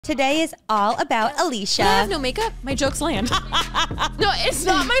Today is all about Alisha. I have no makeup. My jokes land. No, it's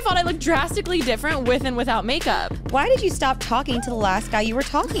not my fault. I look drastically different with and without makeup. Why did you stop talking to the last guy you were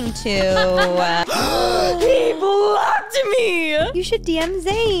talking to? He blocked me. You should DM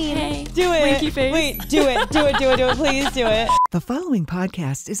Zane. Hey, do it. winky face. Wait, do it. Please do it. The following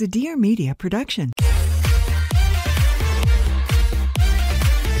podcast is a Dear Media production.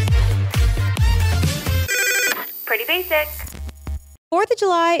 Pretty basic. 4th of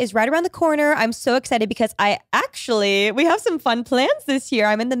July is right around the corner. I'm so excited because we have some fun plans this year.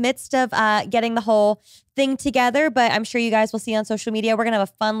 I'm in the midst of getting the whole thing together, but I'm sure you guys will see on social media. We're going to have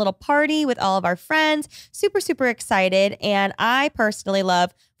a fun little party with all of our friends. Super, super excited. And I personally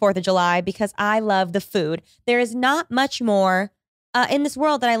love 4th of July because I love the food. There is not much more in this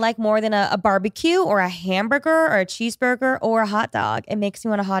world that I like more than a barbecue or a hamburger or a cheeseburger or a hot dog. It makes me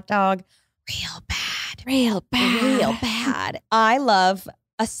want a hot dog real bad. Real bad. I love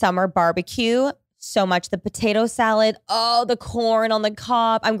a summer barbecue so much. The potato salad, the corn on the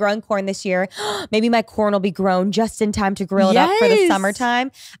cob. I'm growing corn this year. Maybe my corn will be grown just in time to grill it up for the summertime.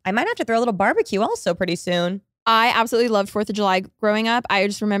 I might have to throw a little barbecue also pretty soon. I absolutely loved 4th of July growing up. I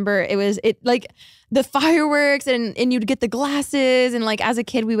just remember like the fireworks and you'd get the glasses. And like as a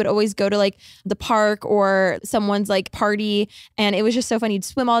kid, we would always go to like the park or someone's like party. And it was just so fun. You'd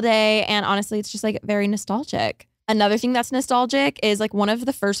swim all day. And honestly, it's just like very nostalgic. Another thing that's nostalgic is like one of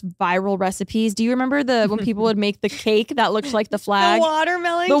the first viral recipes. Do you remember when people would make the cake that looked like the flag? The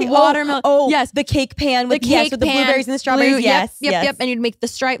watermelon. The watermelon. Oh, yes. The cake pan with the blueberries and the strawberries. Yep. And you'd make the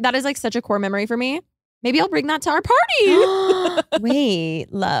stripe. That is like such a core memory for me. Maybe I'll bring that to our party. Wait,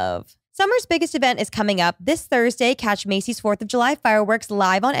 love. Summer's biggest event is coming up. This Thursday, catch Macy's 4th of July fireworks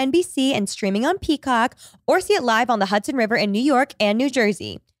live on NBC and streaming on Peacock, or see it live on the Hudson River in New York and New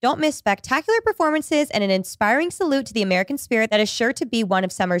Jersey. Don't miss spectacular performances and an inspiring salute to the American spirit that is sure to be one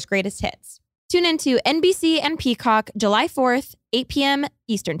of summer's greatest hits. Tune into NBC and Peacock July 4th, 8 p.m.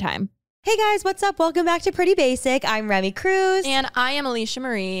 Eastern Time. Hey guys, what's up? Welcome back to Pretty Basic. I'm Remy Cruz. And I am Alisha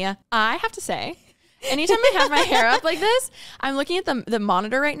Marie. I have to say, anytime I have my hair up like this, I'm looking at the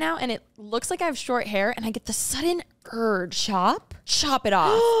monitor right now and it looks like I have short hair and I get the sudden urge. Chop it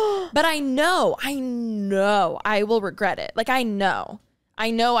off. But I know I will regret it. Like here's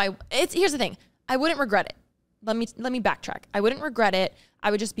the thing. I wouldn't regret it. Let me backtrack. I wouldn't regret it. I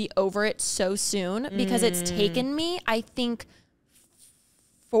would just be over it so soon because it's taken me, I think,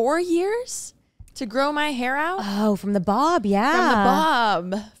 4 years to grow my hair out. Oh, from the bob, yeah. From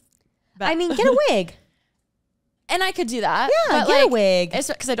the bob. I mean, get a wig. And I could do that. Yeah, get a wig.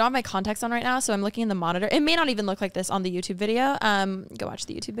 Because I don't have my contacts on right now, so I'm looking in the monitor. It may not even look like this on the YouTube video. Go watch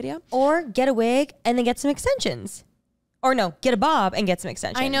the YouTube video. Or get a wig and then get some extensions. Or no, get a bob and get some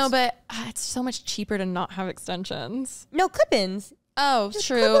extensions. I know, but it's so much cheaper to not have extensions. No, clip-ins. Oh, just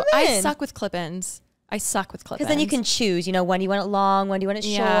true. I suck with clip-ins. Because then you can choose, when do you want it long, when do you want it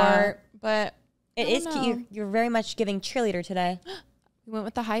short. But it is cute. You're very much giving cheerleader today. We went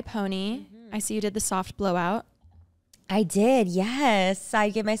with the high pony. I see you did the soft blowout. I did, yes. I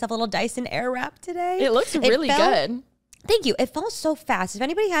gave myself a little Dyson Airwrap today. It looks really good. Thank you. It fell so fast. If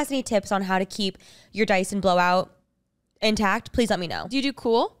anybody has any tips on how to keep your Dyson blowout intact, please let me know. Do you do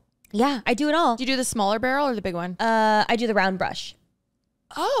cool? Yeah, I do it all. Do you do the smaller barrel or the big one? I do the round brush.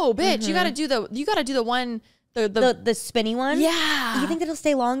 Oh, bitch! You gotta do the one, the spinny one. Yeah. You think it'll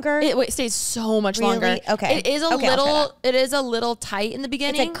stay longer? It stays so much longer. Okay. It is a little tight in the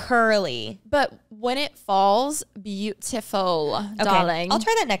beginning. It's like curly, but when it falls, beautiful, darling. I'll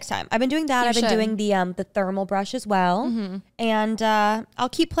try that next time. I've been doing that. I've been doing the thermal brush as well, and I'll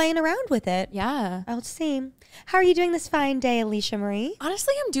keep playing around with it. Yeah. I'll see. How are you doing this fine day, Alisha Marie?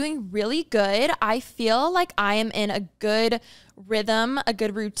 Honestly, I'm doing really good. I feel like I am in a good rhythm, a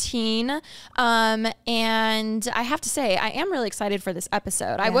good routine. And I have to say, I am really excited for this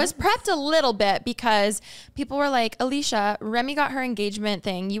episode. Yeah. I was prepped a little bit because people were like, Alisha, Remy got her engagement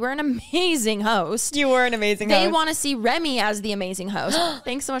thing. You were an amazing host. You were an amazing host. They want to see Remy as the amazing host.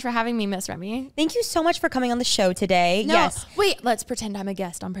 Thanks so much for having me, Miss Remy. Thank you so much for coming on the show today. No, yes. Wait, let's pretend I'm a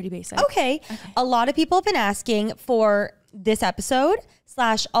guest on Pretty Basic. Okay. A lot of people have been asking for this episode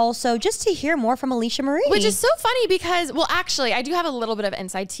 / also just to hear more from Alisha Marie. Which is so funny because, well, actually, I do have a little bit of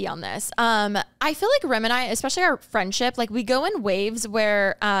inside tea on this. I feel like Rem and I, especially our friendship, like we go in waves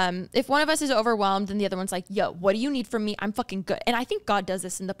where if one of us is overwhelmed and the other one's like, yo, what do you need from me? I'm fucking good. And I think God does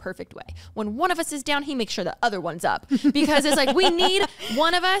this in the perfect way. When one of us is down, he makes sure the other one's up because it's like we need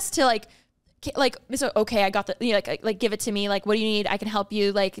one of us to like so okay, I got the, you know, like give it to me. Like, what do you need? I can help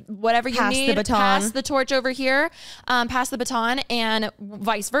you. Like, whatever you need. The baton. Pass the torch over here. Pass the baton, and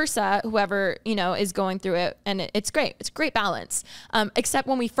vice versa. Whoever, you know, is going through it, and it's great. It's a great balance. Except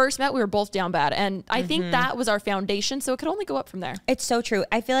when we first met, we were both down bad, and I think that was our foundation. So it could only go up from there. It's so true.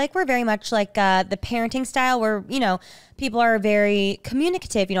 I feel like we're very much like the parenting style where, you know, people are very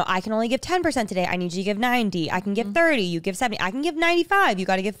communicative. You know, I can only give 10% today. I need you to give 90. I can give 30. You give 70. I can give 95. You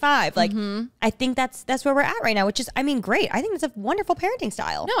got to give 5. Like, I think that's where we're at right now, which is, I mean, great. I think it's a wonderful parenting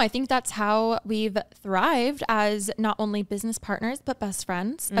style. No, I think that's how we've thrived as not only business partners, but best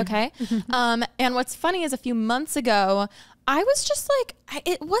friends. Okay. And what's funny is a few months ago, I was just like,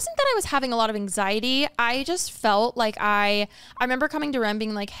 it wasn't that I was having a lot of anxiety. I just felt like I remember coming to Rem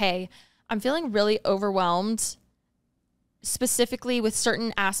being like, hey, I'm feeling really overwhelmed, specifically with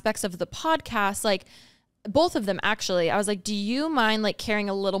certain aspects of the podcast. Like, both of them, actually. I was like, do you mind like carrying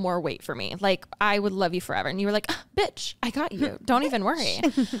a little more weight for me? Like, I would love you forever. And you were like, bitch, I got you. Don't even worry.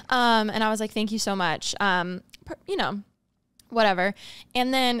 And I was like, thank you so much. You know, whatever.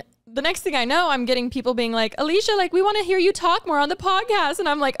 And then the next thing I know, I'm getting people being like, Alisha, like, we want to hear you talk more on the podcast. And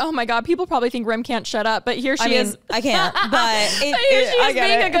I'm like, oh my God, people probably think Rem can't shut up, but here she is. I can't, but here she is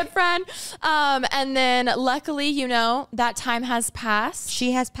being a good friend. And then luckily, you know, that time has passed.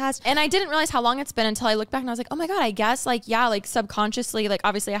 She has passed. And I didn't realize how long it's been until I looked back and I was like, oh my God, I guess like, yeah, like subconsciously, like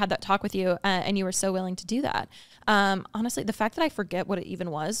obviously I had that talk with you and you were so willing to do that. Honestly, the fact that I forget what it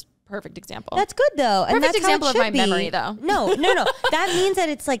even was, perfect example. That's good though. And perfect that's example how it of my should be. memory though. No. That means that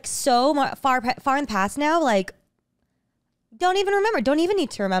it's like so far in the past now. Like, don't even remember. Don't even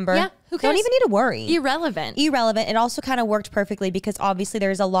need to remember. Yeah. Who cares? Don't even need to worry. Irrelevant. It also kind of worked perfectly because obviously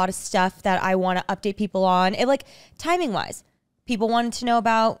there's a lot of stuff that I want to update people on. It like timing wise. People wanted to know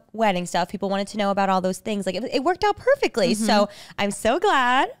about wedding stuff. People wanted to know about all those things. Like it worked out perfectly. So I'm so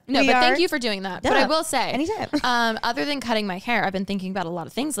glad. No, but thank you for doing that. But I will say, anytime. Other than cutting my hair, I've been thinking about a lot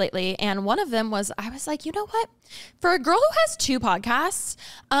of things lately. And one of them was, I was like, you know what? For a girl who has 2 podcasts,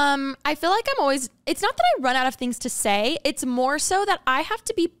 I feel like I'm always, it's not that I run out of things to say. It's more so that I have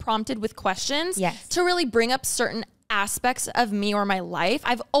to be prompted with questions to really bring up certain aspects of me or my life.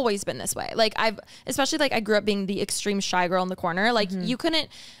 I've always been this way. Like especially like I grew up being the extreme shy girl in the corner. Like you couldn't,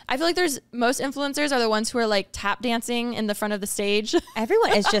 I feel like most influencers are the ones who are like tap dancing in the front of the stage.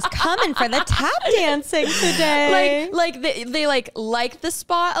 Everyone is just coming for the tap dancing today. Like they like the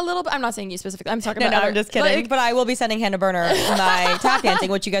spot a little bit. I'm not saying you specifically. I'm talking about I'm just kidding. But I will be sending Hannah Burner my tap dancing,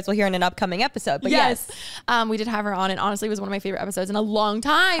 which you guys will hear in an upcoming episode. But yes. We did have her on, and honestly, it was one of my favorite episodes in a long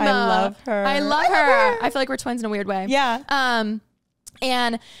time. I love her. I love her. I feel like we're twins in a weird way. Yeah.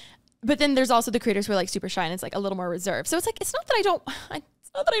 But then there's also the creators who are like super shy and it's like a little more reserved. So it's like, it's not that I don't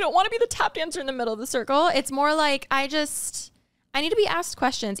want to be the tap dancer in the middle of the circle. It's more like, I need to be asked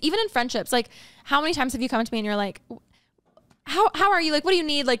questions, even in friendships. Like, how many times have you come to me and you're like, how are you? Like, what do you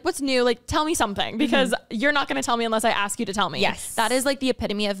need? Like, what's new? Like, tell me something, because you're not going to tell me unless I ask you to tell me. Yes. That is like the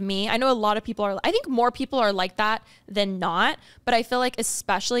epitome of me. I know a lot of people are, I think more people are like that than not, but I feel like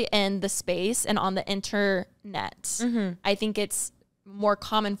especially in the space and on the internet, I think it's more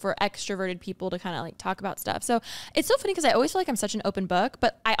common for extroverted people to kind of like talk about stuff. So it's so funny because I always feel like I'm such an open book,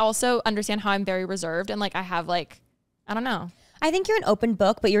 but I also understand how I'm very reserved and like I have like, I don't know. I think you're an open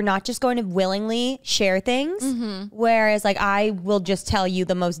book, but you're not just going to willingly share things. Whereas like I will just tell you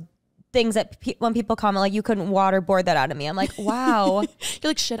the most things that when people comment like, you couldn't waterboard that out of me. I'm like, wow. You're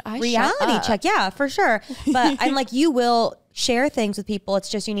like, should I reality check? Yeah, for sure. But I'm like, you will share things with people. It's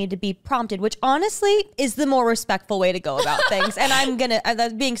just you need to be prompted, which honestly is the more respectful way to go about things. And I'm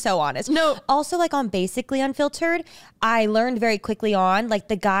that's being so honest. No. Also, like on Basically Unfiltered, I learned very quickly on, like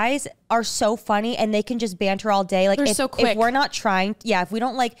the guys are so funny and they can just banter all day. Like they're so quick. If we're not trying, if we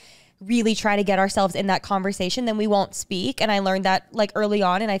don't like really try to get ourselves in that conversation, then we won't speak. And I learned that like early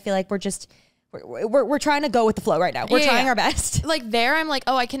on, and I feel like we're trying to go with the flow right now. We're trying our best. Like there, I'm like,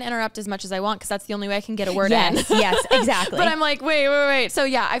 oh, I can interrupt as much as I want because that's the only way I can get a word in. Yes, exactly. But I'm like, wait. So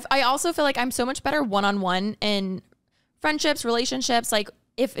yeah, I also feel like I'm so much better one-on-one in friendships, relationships. Like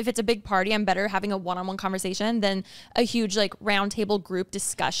if it's a big party, I'm better having a one-on-one conversation than a huge like round table group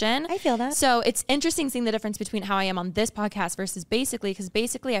discussion. I feel that. So it's interesting seeing the difference between how I am on this podcast versus Basically, because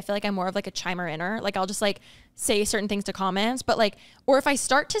Basically I feel like I'm more of like a chimer inner. Like I'll just like say certain things to comments, but like, or if I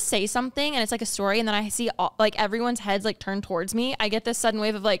start to say something and it's like a story and then I see like everyone's heads like turn towards me, I get this sudden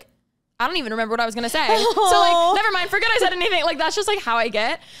wave of like, I don't even remember what I was going to say. So like, never mind, forget I said anything. Like that's just like how I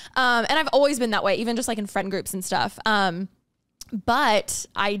get. And I've always been that way, even just like in friend groups and stuff. But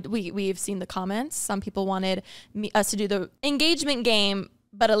we've seen the comments. Some people wanted us to do the engagement game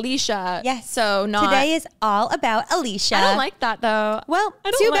but Alisha. Yes. So not Today is all about Alisha. I don't like that though. Well,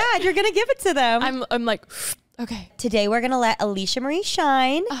 too bad. You're going to give it to them. I'm like, okay. Today, we're going to let Alisha Marie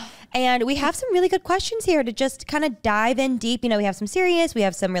shine. And we have some really good questions here to just kind of dive in deep. You know, we have some serious, we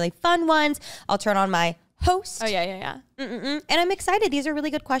have some really fun ones. I'll turn on my host. Oh, yeah. And I'm excited. These are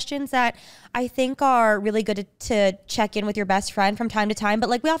really good questions that I think are really good to check in with your best friend from time to time. But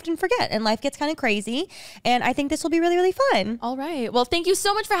like we often forget and life gets kind of crazy. And I think this will be really, really fun. All right. Well, thank you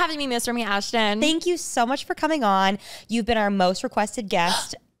so much for having me, Miss Remy Ashton. Thank you so much for coming on. You've been our most requested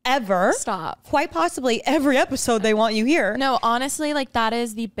guest ever. Stop. Quite possibly every episode they want you here. No, honestly, like that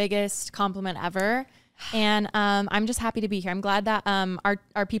is the biggest compliment ever. And I'm just happy to be here. I'm glad that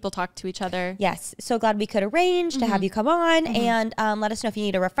our people talk to each other. Yes. So glad we could arrange to have you come on and let us know if you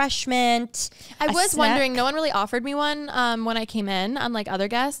need a refreshment. I was snack. wondering, no one really offered me one when I came in, unlike other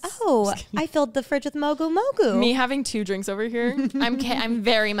guests. Oh, I filled the fridge with Mogu Mogu. Me having 2 drinks over here. I'm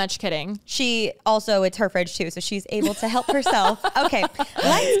very much kidding. She also, it's her fridge too, so she's able to help herself. Okay,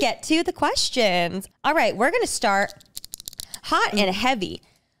 let's get to the questions. All right, we're going to start hot and heavy.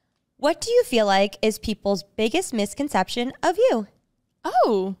 What do you feel like is people's biggest misconception of you?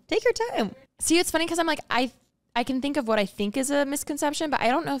 Oh. Take your time. See, it's funny because I'm like, I can think of what I think is a misconception, but I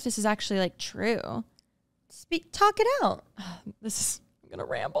don't know if this is actually like true. Talk it out. I'm going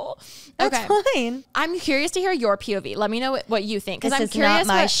to ramble. That's fine. I'm curious to hear your POV. Let me know what you think. This I'm is curious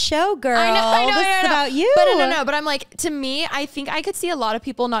not my show, girl. I know. This is about you. But no. But I'm like, to me, I think I could see a lot of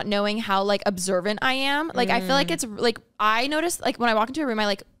people not knowing how like observant I am. Like, I feel like it's like, I notice like when I walk into a room, I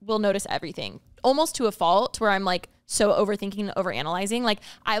like will notice everything almost to a fault where I'm like so overthinking and overanalyzing. Like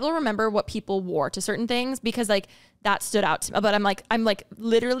I will remember what people wore to certain things because like that stood out to me. But I'm like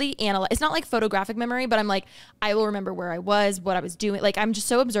literally analyze. It's not like photographic memory, but I'm like, I will remember where I was, what I was doing. Like I'm just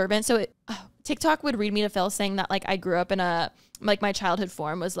so observant. So TikTok would read me to Phil saying that like I grew up in like my childhood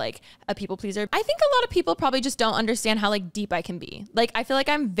form was like a people pleaser. I think a lot of people probably just don't understand how like deep I can be. Like I feel like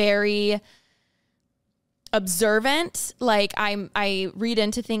I'm very observant. Like I read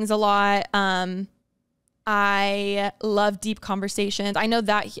into things a lot. I love deep conversations. I know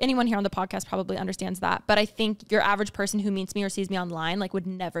that anyone here on the podcast probably understands that, but I think your average person who meets me or sees me online like would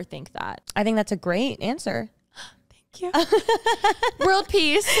never think that. I think that's a great answer. Thank you. World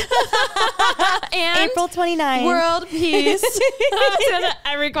peace. And April 29th. World peace.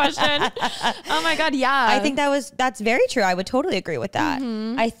 Every question. Oh my God. Yeah. I think that's very true. I would totally agree with that.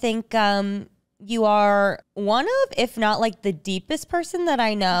 I think you are one of, if not like the deepest person that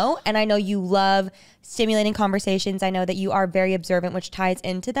I know. And I know you love stimulating conversations. I know that you are very observant, which ties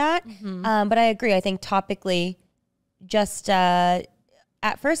into that. But I agree. I think topically, just at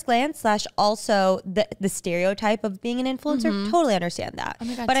first glance / also the stereotype of being an influencer, totally understand that. Oh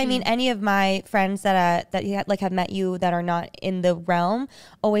my God, but I mean, any of my friends that have met you that are not in the realm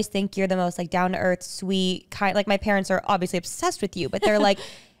always think you're the most like down to earth, sweet, kind. Like my parents are obviously obsessed with you, but they're like,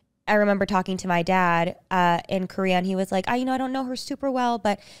 I remember talking to my dad in Korea, and he was like, I don't know her super well,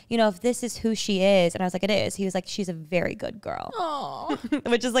 but if this is who she is, and I was like, it is. He was like, she's a very good girl. Aww.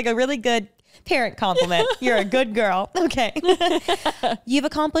 Which is like a really good parent compliment. You're a good girl. Okay. You've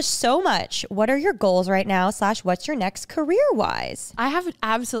accomplished so much. What are your goals right now / what's your next career-wise? I have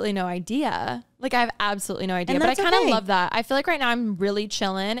absolutely no idea. Like I have absolutely no idea, And but I that's kind of okay. love that. I feel like right now I'm really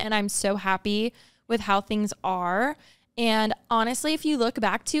chilling and I'm so happy with how things are. And honestly, if you look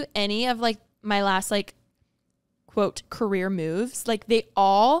back to any of like my last like quote career moves, like they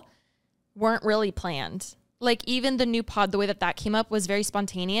all weren't really planned. Like even the new pod, the way that came up was very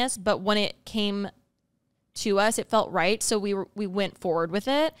spontaneous, but when it came to us, it felt right. So we went forward with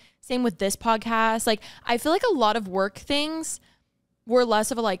it. Same with this podcast. Like I feel like a lot of work things were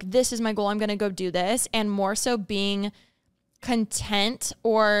less of a like, this is my goal, I'm going to go do this, and more so being content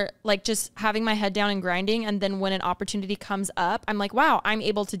or like just having my head down and grinding. And then when an opportunity comes up, I'm like, wow, I'm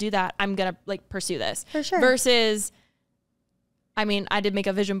able to do that. I'm going to like pursue this. For sure. Versus, I mean, I did make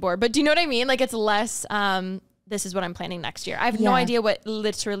a vision board, but do you know what I mean? Like it's less, this is what I'm planning next year. I have no idea what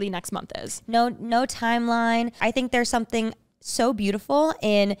literally next month is. No timeline. I think there's something so beautiful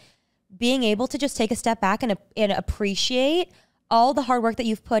in being able to just take a step back and appreciate all the hard work that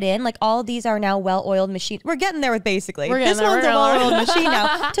you've put in. Like all of these are now well-oiled machines. We're getting there with basically. This one's a well-oiled machine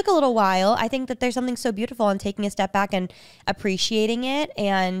now. Took a little while. I think that there's something so beautiful in taking a step back and appreciating it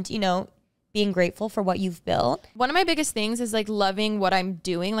and, being grateful for what you've built. One of my biggest things is like loving what I'm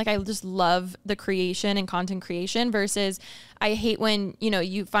doing. Like I just love the creation and content creation versus I hate when,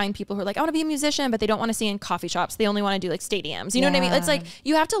 you find people who are like, I want to be a musician, but they don't want to sing in coffee shops. They only want to do like stadiums. You know what I mean? It's like,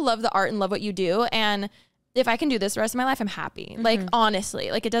 you have to love the art and love what you do. And if I can do this the rest of my life, I'm happy. Like,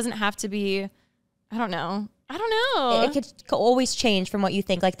 honestly, like it doesn't have to be, I don't know. I don't know. It could always change from what you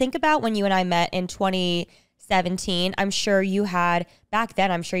think. Like, think about when you and I met in 2017. I'm sure you had, back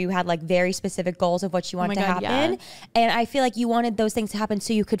then, I'm sure you had like very specific goals of what you wanted to happen. Yeah. And I feel like you wanted those things to happen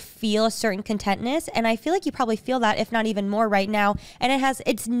so you could feel a certain contentness. And I feel like you probably feel that, if not even more right now. And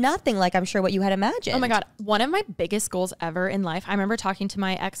it's nothing like I'm sure what you had imagined. Oh my God. One of my biggest goals ever in life, I remember talking to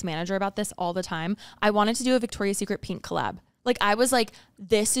my ex-manager about this all the time. I wanted to do a Victoria's Secret pink collab. Like, I was like,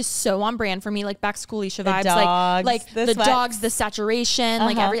 this is so on brand for me, like back to school Alisha vibes, like the dogs, the saturation,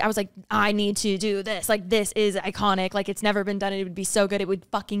 like I was like, I need to do this. Like, this is iconic. Like, it's never been done. It would be so good. It would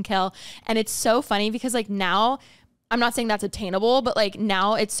fucking kill. And it's so funny because like now, I'm not saying that's attainable, but like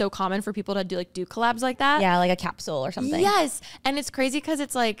now it's so common for people to do collabs like that. Yeah, like a capsule or something. Yes. And it's crazy because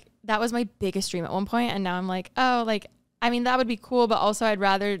it's like, that was my biggest dream at one point. And now I'm like, oh, like, I mean, that would be cool, but also I'd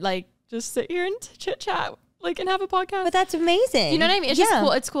rather like just sit here and chit chat. Like, and have a podcast. But that's amazing. You know what I mean? It's just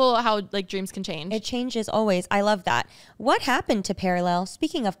cool. It's cool how like dreams can change. It changes always. I love that. What happened to Parallel?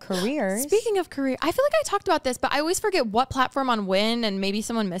 Speaking of careers. I feel like I talked about this, but I always forget what platform on when, and maybe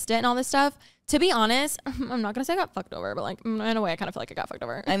someone missed it and all this stuff. To be honest, I'm not going to say I got fucked over, but like in a way I kind of feel like I got fucked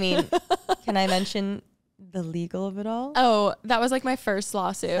over. I mean, can I mention the legal of it all? Oh, that was like my first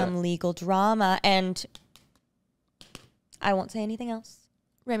lawsuit. Some legal drama, and I won't say anything else.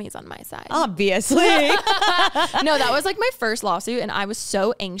 Remy's on my side. Obviously. No, that was like my first lawsuit and I was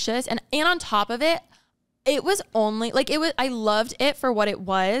so anxious. And on top of it, it was only like, I loved it for what it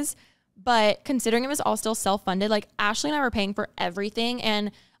was, but considering it was all still self-funded, like Ashley and I were paying for everything and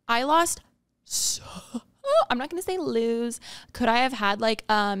I lost I'm not going to say lose. Could I have had like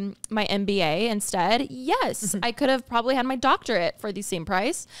my MBA instead? Yes. I could have probably had my doctorate for the same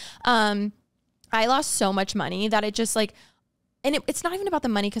price. I lost so much money that it just like, and it's not even about the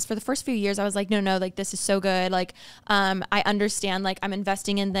money, because for the first few years I was like, no, like this is so good. Like, I understand, like I'm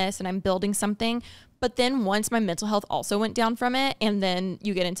investing in this and I'm building something. But then once my mental health also went down from it, and then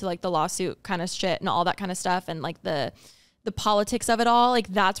you get into like the lawsuit kind of shit and all that kind of stuff, and like the politics of it all,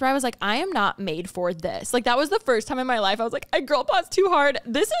 like that's where I was like, I am not made for this. Like that was the first time in my life I was like, I girl boss too hard.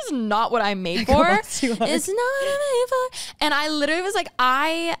 This is not what I'm made for. It's not what I'm made for. And I literally was like,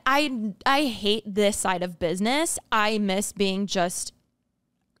 I hate this side of business. I miss being just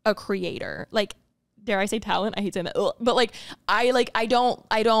a creator. Like, dare I say talent? I hate saying that. Ugh. But like, I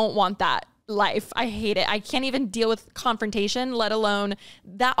don't want that life. I hate it. I can't even deal with confrontation, let alone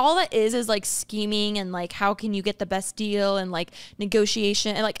that. All that is like scheming and like how can you get the best deal and like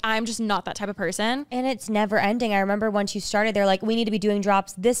negotiation, and like I'm just not that type of person. And it's never ending. I remember once you started, they're like, we need to be doing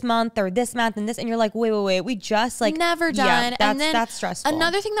drops this month or this month and this, and you're like, wait, we just like never done. Yeah, and then that's stressful.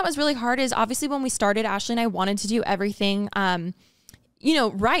 Another thing that was really hard is obviously when we started, Ashley and I wanted to do everything you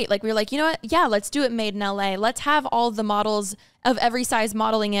know, right. Like we were like, you know what? Yeah, let's do it made in LA. Let's have all the models of every size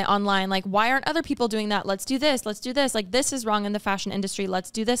modeling it online. Like, why aren't other people doing that? Let's do this. Let's do this. Like, this is wrong in the fashion industry.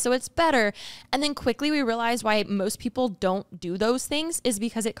 Let's do this so it's better. And then quickly we realized why most people don't do those things is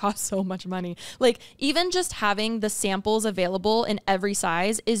because it costs so much money. Like, even just having the samples available in every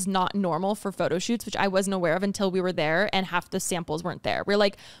size is not normal for photo shoots, which I wasn't aware of until we were there and half the samples weren't there. We're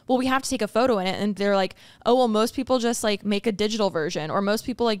like, well, we have to take a photo in it. And they're like, oh, well, most people just like make a digital version, or most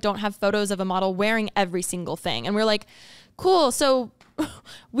people like don't have photos of a model wearing every single thing. And we're like, cool. So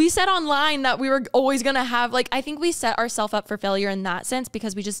we said online that we were always going to have, like, I think we set ourselves up for failure in that sense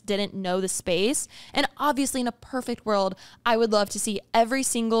because we just didn't know the space. And obviously in a perfect world, I would love to see every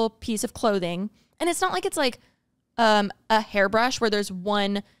single piece of clothing. And it's not like it's like a hairbrush where there's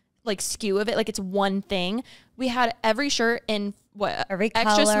one like SKU of it. Like it's one thing. We had every shirt in every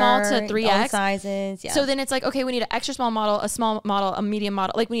extra color, small to 3X sizes. Yeah. So then it's like, okay, we need an extra small model, a small model, a medium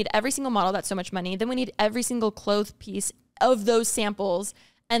model. Like we need every single model. That's so much money. Then we need every single clothes piece of those samples.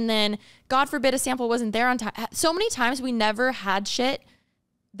 And then God forbid a sample wasn't there on time. So many times we never had shit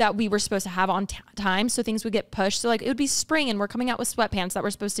that we were supposed to have on time. So things would get pushed. So like it would be spring and we're coming out with sweatpants that were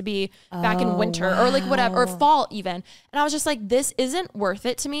supposed to be back in winter or like whatever, or fall even. And I was just like, this isn't worth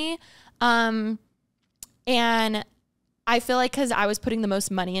it to me. And I feel like because I was putting the most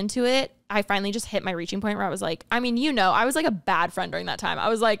money into it, I finally just hit my reaching point where I was like, I mean, you know, I was like a bad friend during that time. I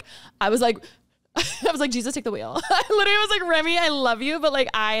was like, Jesus, take the wheel. I literally was like, Remy, I love you, but like,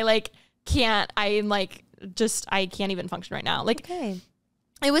 I like can't, I'm like, just, I can't even function right now. Like, okay.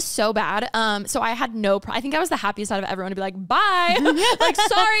 It was so bad. So I had I think I was the happiest out of everyone to be like, bye. Like,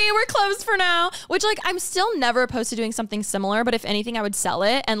 sorry, we're closed for now. Which like, I'm still never opposed to doing something similar, but if anything, I would sell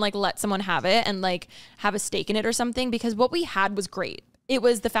it and like let someone have it and like have a stake in it or something, because what we had was great. It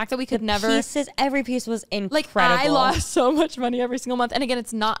was the fact that we could every piece was incredible. Like I lost so much money every single month. And again,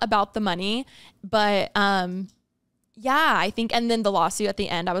 it's not about the money, but Yeah, I think. And then the lawsuit at the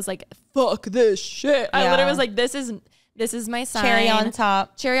end, I was like, fuck this shit. I literally was like, this is my sign. Cherry on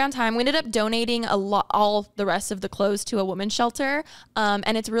top. Cherry on time. We ended up donating all the rest of the clothes to a women's shelter.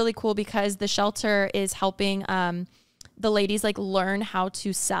 And it's really cool because the shelter is helping the ladies like learn how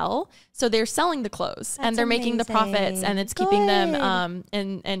to sell. So they're selling the clothes and they're making the profits, and it's keeping them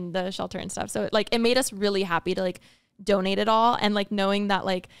in the shelter and stuff. So like it made us really happy to like donate it all, and like knowing that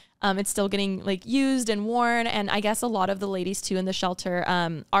like it's still getting like used and worn. And I guess a lot of the ladies too in the shelter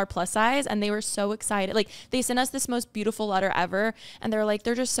are plus size, and they were so excited. Like they sent us this most beautiful letter ever, and they're like,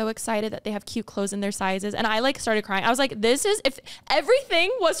 they're just so excited that they have cute clothes in their sizes. And I like started crying. I was like, this is, if everything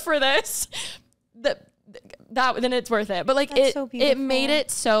was for this, that then it's worth it. But like it made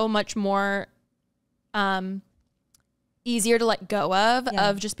it so much more easier to let go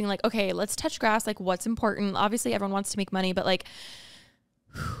of just being like, okay, let's touch grass. Like what's important? Obviously everyone wants to make money, but like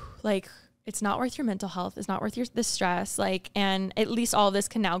it's not worth your mental health. It's not worth the stress. Like, and at least all of this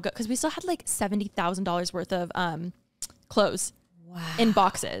can now go, because we still had like $70,000 worth of clothes in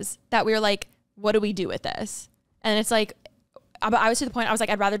boxes that we were like, what do we do with this? And it's like, but I was to the point, I was like,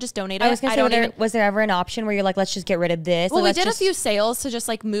 I'd rather just donate it. I was going to say, was there ever an option where you're like, let's just get rid of this? Well, we did a few sales to just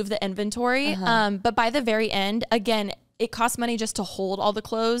like move the inventory. But by the very end, again, it costs money just to hold all the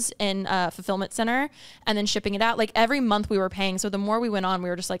clothes in a fulfillment center and then shipping it out. Like every month we were paying. So the more we went on, we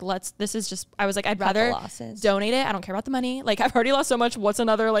were just like, I was like, I'd rather donate it. I don't care about the money. Like I've already lost so much. What's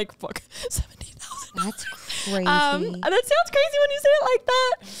another like, fuck, $70,000? That's crazy. That sounds crazy when you say it like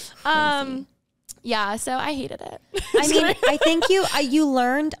that. Yeah, so I hated it. I mean, I think you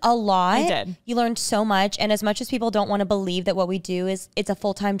learned a lot. I did. You learned so much. And as much as people don't want to believe that what we do is it's a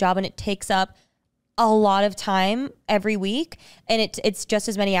full-time job and it takes up a lot of time every week, and it's just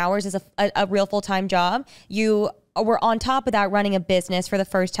as many hours as a real full-time job. You were on top of that running a business for the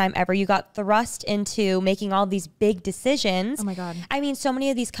first time ever. You got thrust into making all these big decisions. Oh my God. I mean, so many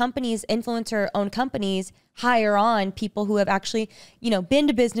of these companies, influencer-owned companies, hire on people who have actually, been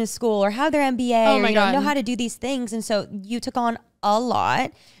to business school or have their MBA or know how to do these things. And so you took on a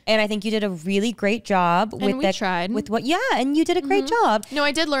lot, and I think you did a really great job. And we tried. With what, and you did a great job. No,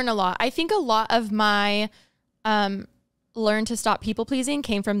 I did learn a lot. I think a lot of my learn to stop people pleasing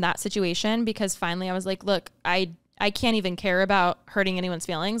came from that situation, because finally I was like, look, I can't even care about hurting anyone's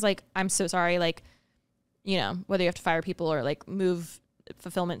feelings. Like, I'm so sorry. Like, whether you have to fire people or like move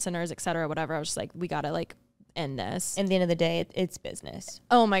fulfillment centers, et cetera, whatever. I was just like, we got to like end this. At the end of the day, it's business.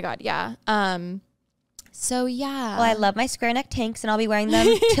 Oh my God. Yeah. So yeah. Well, I love my square neck tanks, and I'll be wearing them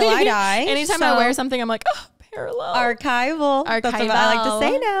till I die. Anytime I wear something, I'm like, oh, parallel. Archival. That's what I like to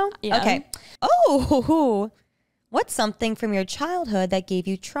say now. Yeah. Okay. Oh, what's something from your childhood that gave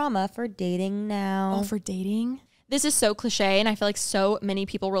you trauma for dating now? Oh, for dating? This is so cliche, and I feel like so many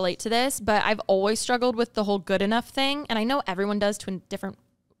people relate to this, but I've always struggled with the whole good enough thing. And I know everyone does to a different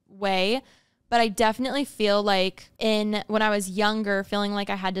way, but I definitely feel like when I was younger, feeling like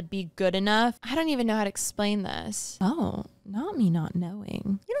I had to be good enough. I don't even know how to explain this. Oh, not me not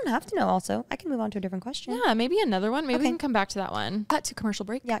knowing. You don't have to know also. I can move on to a different question. Yeah, maybe another one. Maybe we can come back to that one. Cut to commercial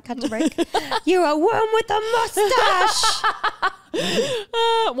break. Yeah, cut to break. You're a worm with a mustache.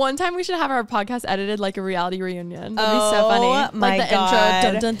 One time we should have our podcast edited like a reality reunion. That'd be so funny. My like the God.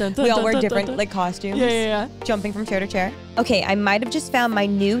 intro. Dun, dun, dun, we all wear dun, different dun, dun. like costumes. Yeah. Jumping from chair to chair. Okay, I might have just found my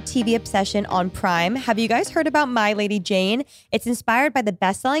new TV obsession on Prime. Have you guys heard about My Lady Jane? It's inspired by the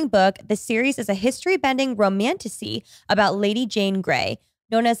best-selling book. The series is a history-bending romantasy about Lady Jane Grey.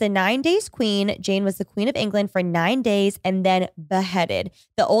 Known as the 9 Days Queen, Jane was the Queen of England for 9 days and then beheaded,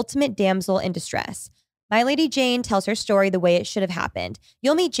 the ultimate damsel in distress. My Lady Jane tells her story the way it should have happened.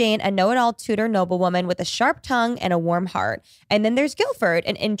 You'll meet Jane, a know-it-all Tudor noblewoman with a sharp tongue and a warm heart. And then there's Guilford,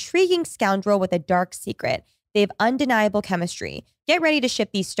 an intriguing scoundrel with a dark secret. They have undeniable chemistry. Get ready to ship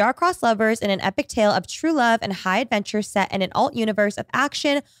these star-crossed lovers in an epic tale of true love and high adventure set in an alt universe of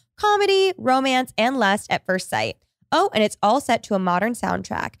action, comedy, romance, and lust at first sight. Oh, and it's all set to a modern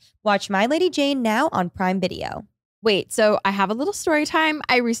soundtrack. Watch My Lady Jane now on Prime Video. Wait, so I have a little story time.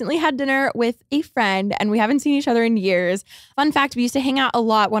 I recently had dinner with a friend and we haven't seen each other in years. Fun fact, we used to hang out a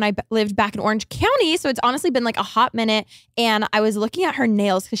lot when I lived back in Orange County. So it's honestly been like a hot minute. And I was looking at her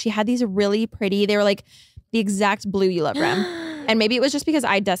nails because she had these really pretty, they were like the exact blue you love, Rem. And maybe it was just because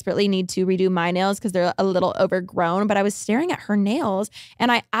I desperately need to redo my nails because they're a little overgrown, but I was staring at her nails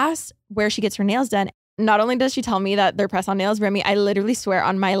and I asked where she gets her nails done. Not only does she tell me that they're press-on nails, Remy, I literally swear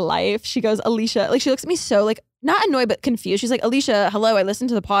on my life. She goes, Alisha, like she looks at me so like, not annoyed, but confused. She's like, Alisha, hello, I listened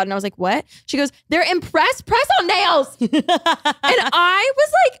to the pod. And I was like, what? She goes, they're press-on nails. And I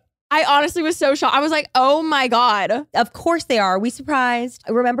was like, I honestly was so shocked. I was like, oh my God. Of course they are. We surprised.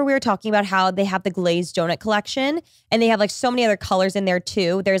 Remember we were talking about how they have the glazed donut collection and they have like so many other colors in there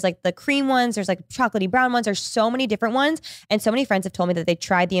too. There's like the cream ones. There's like chocolatey brown ones. There's so many different ones. And so many friends have told me that they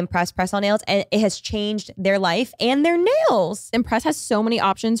tried the Impress press-on nails and it has changed their life and their nails. Impress has so many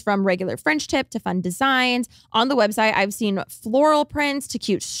options from regular French tip to fun designs. On the website, I've seen floral prints to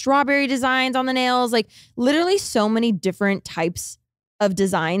cute strawberry designs on the nails. Like literally so many different types of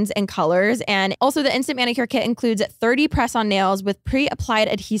designs and colors. And also the instant manicure kit includes 30 press-on nails with pre-applied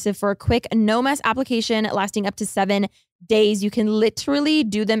adhesive for a quick no-mess application lasting up to 7 days. You can literally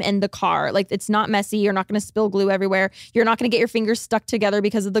do them in the car. Like it's not messy. You're not going to spill glue everywhere. You're not going to get your fingers stuck together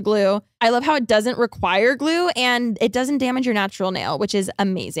because of the glue. I love how it doesn't require glue and it doesn't damage your natural nail, which is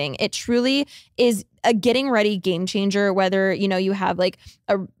amazing. It truly is a getting ready game changer, whether, you know, you have like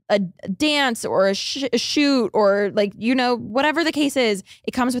a dance or a shoot or like, you know, whatever the case is.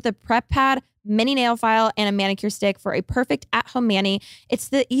 It comes with a prep pad, mini nail file, and a manicure stick for a perfect at-home mani. It's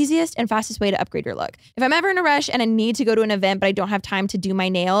the easiest and fastest way to upgrade your look. If I'm ever in a rush and I need to go to an event, but I don't have time to do my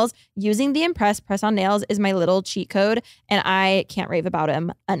nails, using the Impress press-on nails is my little cheat code, and I can't rave about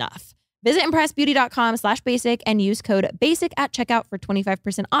them enough. Visit impressbeauty.com/basic and use code BASIC at checkout for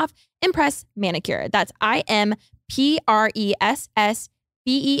 25% off Impress Manicure. That's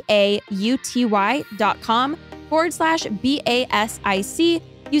impressbeauty.com/BASIC.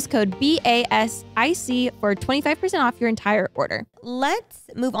 Use code BASIC for 25% off your entire order. Let's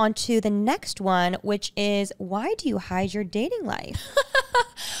move on to the next one, which is why do you hide your dating life?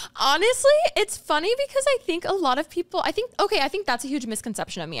 Honestly, it's funny because I think a lot of people, I think that's a huge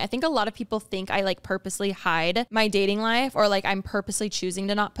misconception of me. I think a lot of people think I like purposely hide my dating life or like I'm purposely choosing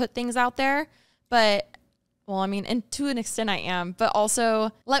to not put things out there. But well, I mean, and to an extent I am, but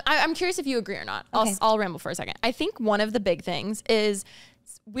also like, I'm curious if you agree or not. Okay. I'll ramble for a second. I think one of the big things is,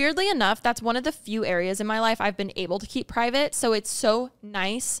 weirdly enough, that's one of the few areas in my life I've been able to keep private. So it's so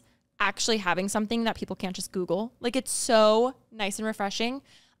nice actually having something that people can't just Google. Like it's so nice and refreshing.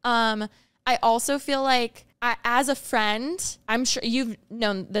 I also feel like as a friend, I'm sure you've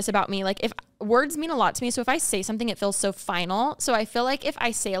known this about me. Like if words mean a lot to me. So if I say something, it feels so final. So I feel like if I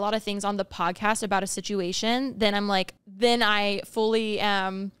say a lot of things on the podcast about a situation, then I fully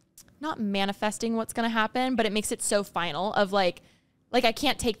am not manifesting what's going to happen, but it makes it so final of like I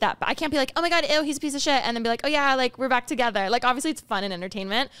can't take that, but I can't be like, oh my God, ew, he's a piece of shit. And then be like, oh yeah, like we're back together. Like obviously it's fun and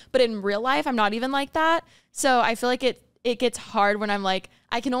entertainment, but in real life, I'm not even like that. So I feel like it gets hard when I'm like,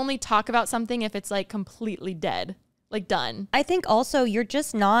 I can only talk about something if it's like completely dead, like done. I think also you're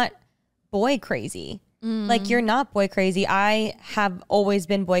just not boy crazy. Like you're not boy crazy. I have always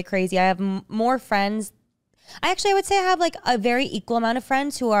been boy crazy. I have more friends. I would say I have like a very equal amount of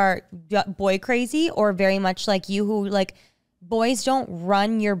friends who are boy crazy or very much like you who like, boys don't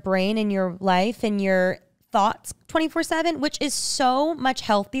run your brain and your life and your thoughts 24/7, which is so much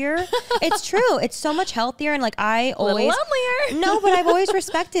healthier. It's true. It's so much healthier. And like I always, no, but I've always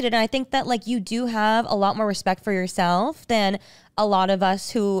respected it. And I think that like you do have a lot more respect for yourself than a lot of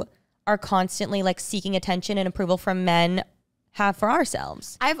us who are constantly like seeking attention and approval from men have for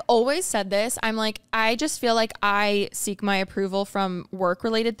ourselves. I've always said this. I'm like, I just feel like I seek my approval from work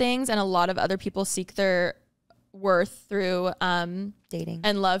related things. And a lot of other people seek their worth through dating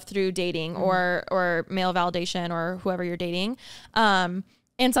and love through dating or male validation or whoever you're dating. And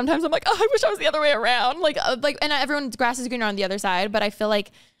sometimes I'm like, oh, I wish I was the other way around. Like, and everyone's grass is greener on the other side. But I feel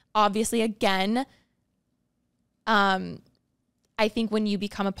like obviously again, I think when you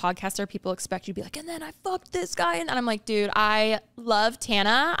become a podcaster, people expect you to be like, and then I fucked this guy. And I'm like, dude, I love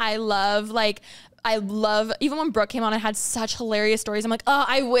Tana. I love, even when Brooke came on, I had such hilarious stories. I'm like, oh,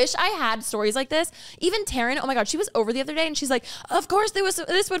 I wish I had stories like this. Even Taryn, oh my God, she was over the other day and she's like, of course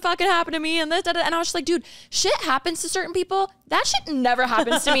this would fucking happen to me. And this, and I was just like, dude, shit happens to certain people. That shit never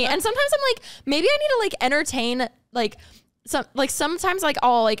happens to me. And sometimes I'm like, maybe I need to like entertain, sometimes like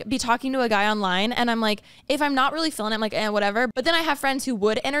I'll like be talking to a guy online and I'm like, if I'm not really feeling it, I'm like, whatever. But then I have friends who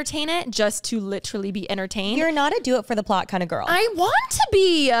would entertain it just to literally be entertained. You're not a do it for the plot kind of girl. I want to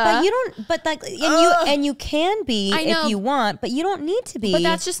be. But you don't, but like, and you can be if you want, but you don't need to be. But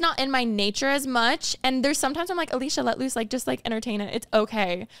that's just not in my nature as much. And there's sometimes I'm like, Alisha, let loose, like just like entertain it. It's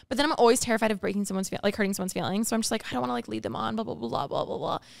okay. But then I'm always terrified of breaking someone's hurting someone's feelings. So I'm just like, I don't want to like lead them on, blah, blah, blah, blah, blah,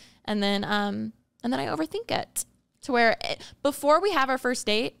 blah. And then I overthink it. To where before we have our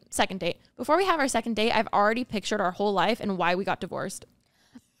second date, I've already pictured our whole life and why we got divorced.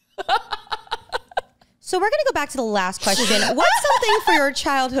 So we're going to go back to the last question. What's something for your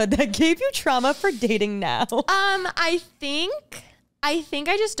childhood that gave you trauma for dating now? I think I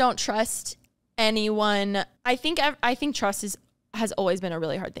just don't trust anyone. I think trust is has always been a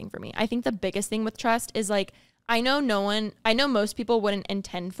really hard thing for me. I think the biggest thing with trust is like, I know most people wouldn't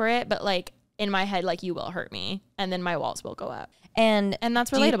intend for it, but like in my head, like you will hurt me and then my walls will go up. And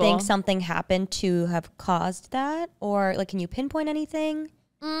that's relatable. Do you think something happened to have caused that? Or like, can you pinpoint anything?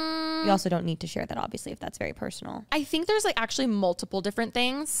 You also don't need to share that, obviously, if that's very personal. I think there's like actually multiple different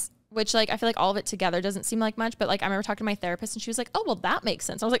things, which like I feel like all of it together doesn't seem like much. But like I remember talking to my therapist and she was like, oh, well, that makes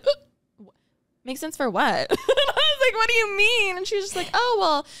sense. I was like, makes sense for what? And I was like, what do you mean? And she was just like, oh,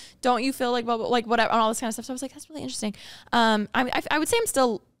 well, don't you feel like, well, like whatever, and all this kind of stuff. So I was like, that's really interesting. I would say I'm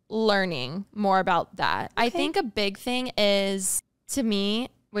still learning more about that. Okay. I think a big thing is, to me,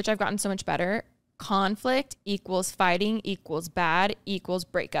 which I've gotten so much better, conflict equals fighting equals bad equals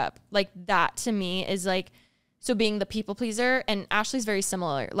breakup. Like that to me is like, so being the people pleaser, and Ashley's very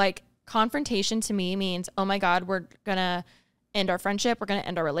similar. Like confrontation to me means, oh my God, we're gonna end our friendship, we're gonna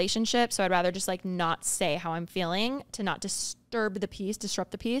end our relationship. So I'd rather just like not say how I'm feeling to not disrupt the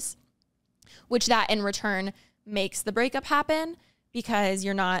peace, which that in return makes the breakup happen because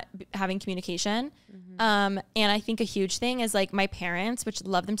you're not having communication. And I think a huge thing is like my parents, which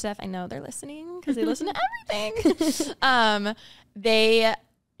love them to death. I know they're listening because they listen to everything.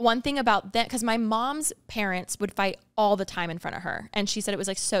 One thing about that, because my mom's parents would fight all the time in front of her. And she said it was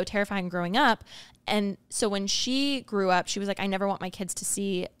like so terrifying growing up. And so when she grew up, she was like, I never want my kids to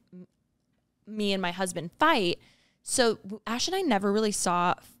see me and my husband fight. So Ash and I never really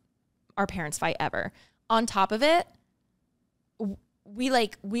saw our parents fight ever. On top of it, we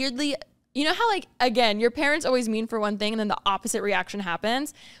like weirdly, you know how like, again, your parents always mean for one thing and then the opposite reaction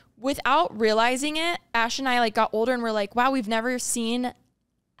happens. Without realizing it, Ash and I like got older and we're like, wow, we've never seen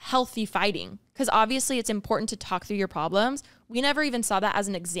healthy fighting. Because obviously it's important to talk through your problems. We never even saw that as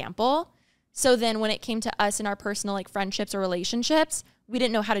an example. So then when it came to us in our personal like friendships or relationships, we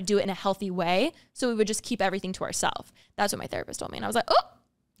didn't know how to do it in a healthy way. So we would just keep everything to ourselves. That's what my therapist told me. And I was like, oh,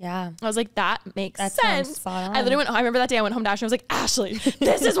 yeah. I was like, that makes sense. Sounds spot on. I remember that day I went home to Ashley and I was like, Ashley,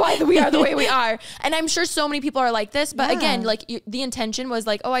 this is why we are the way we are. And I'm sure so many people are like this. But again, like the intention was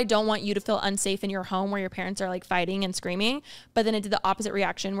like, oh, I don't want you to feel unsafe in your home where your parents are like fighting and screaming. But then it did the opposite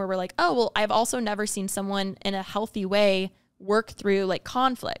reaction where we're like, oh, well, I've also never seen someone in a healthy way work through like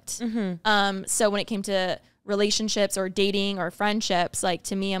conflict. So when it came to relationships or dating or friendships, like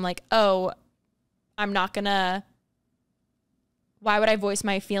to me, I'm like, oh, I'm not gonna, why would I voice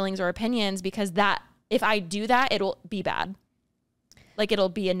my feelings or opinions? Because that, if I do that, it'll be bad. Like it'll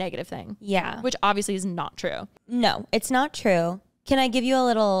be a negative thing. Yeah. Which obviously is not true. No, it's not true. Can I give you a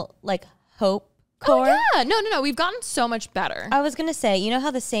little like hope core? Oh yeah. No. We've gotten so much better. I was going to say, you know how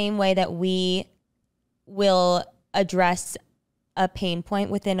the same way that we will address a pain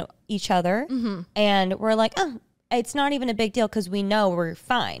point within each other and we're like, oh, it's not even a big deal because we know we're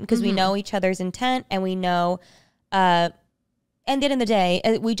fine because we know each other's intent and we know, and at the end of the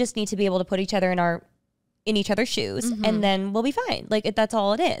day, we just need to be able to put each other in each other's shoes and then we'll be fine. Like that's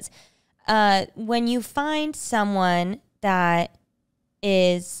all it is. When you find someone that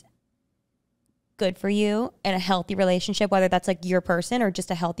is good for you in a healthy relationship, whether that's like your person or just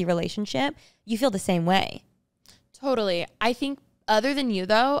a healthy relationship, you feel the same way. Totally. I think other than you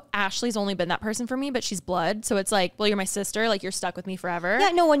though, Ashley's only been that person for me, but she's blood. So it's like, well, you're my sister. Like you're stuck with me forever. Yeah,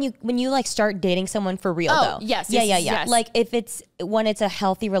 no, when you like start dating someone for real though. Yes. Like when it's a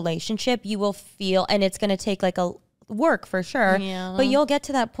healthy relationship, you will feel, and it's going to take like a work for sure, but you'll get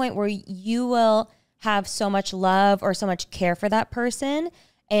to that point where you will have so much love or so much care for that person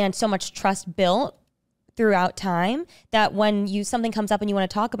and so much trust built throughout time that when something comes up and you want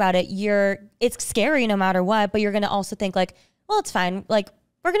to talk about it, it's scary no matter what, but you're going to also think like, well, it's fine. Like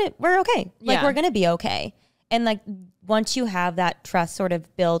we're okay. Like we're going to be okay. And like, once you have that trust sort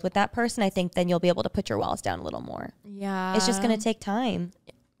of build with that person, I think then you'll be able to put your walls down a little more. Yeah. It's just going to take time.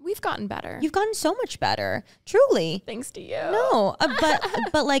 We've gotten better. You've gotten so much better. Truly. Thanks to you. No,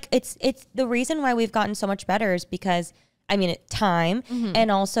 but like it's the reason why we've gotten so much better is because time and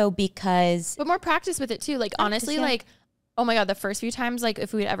also because. But more practice with it too. Like honestly, like, oh my God, the first few times, like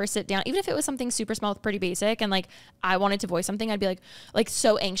if we would ever sit down, even if it was something super small, pretty basic, and like I wanted to voice something, I'd be like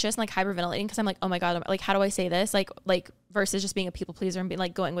so anxious and like hyperventilating because I'm like, oh my God, like how do I say this? Like versus just being a people pleaser and being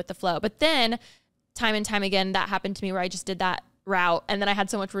like going with the flow. But then time and time again, that happened to me where I just did that route. And then I had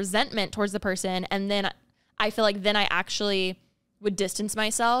so much resentment towards the person. And then I feel like then I actually would distance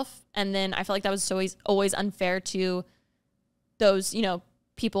myself. And then I felt like that was always unfair to those,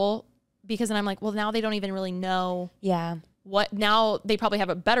 people, because then I'm like, well, now they don't even really know. Yeah. What now they probably have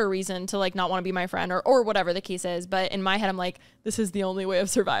a better reason to like not want to be my friend or whatever the case is. But in my head, I'm like, this is the only way of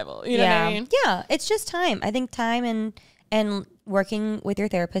survival. You know what I mean? Yeah. It's just time. I think time and working with your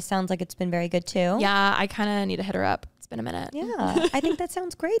therapist sounds like it's been very good too. Yeah. I kind of need to hit her up. It's been a minute. Yeah, I think that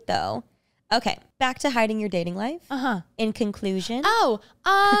sounds great though. Okay, back to hiding your dating life. In conclusion.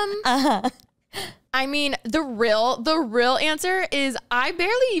 I mean, the real answer is I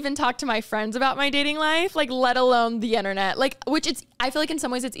barely even talk to my friends about my dating life, like let alone the internet. Like, I feel like in some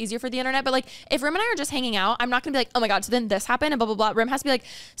ways it's easier for the internet, but like if Rim and I are just hanging out, I'm not gonna be like, oh my God, so then this happened and blah, blah, blah. Rim has to be like,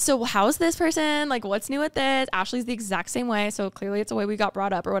 so how's this person? Like, what's new with this? Ashley's the exact same way. So clearly it's the way we got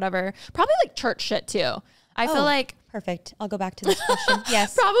brought up or whatever. Probably like church shit too. I feel like. Perfect. I'll go back to this question.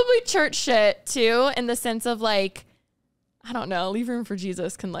 Yes. Probably church shit too, in the sense of like, I don't know, leave room for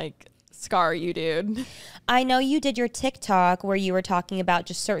Jesus can like scar you, dude. I know you did your TikTok where you were talking about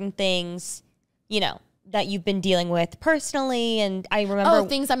just certain things, you know, that you've been dealing with personally. And I remember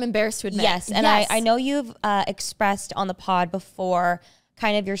things I'm embarrassed to admit. Yes. And I know you've expressed on the pod before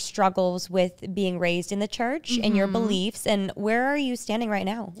kind of your struggles with being raised in the church and your beliefs. And where are you standing right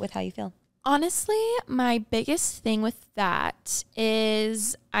now with how you feel? Honestly, my biggest thing with that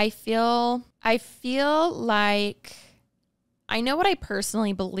is I feel like I know what I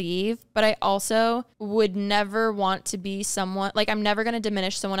personally believe, but I also would never want to be someone, like I'm never going to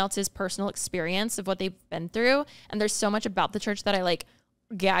diminish someone else's personal experience of what they've been through. And there's so much about the church that I like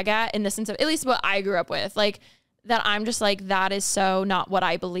gag at in the sense of, at least what I grew up with, like that I'm just like, that is so not what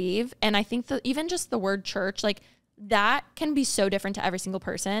I believe. And I think that even just the word church, like that can be so different to every single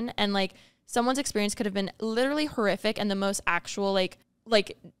person. And like someone's experience could have been literally horrific and the most actual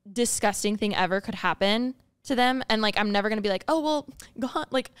like disgusting thing ever could happen to them. And like, I'm never going to be like, oh, well, God,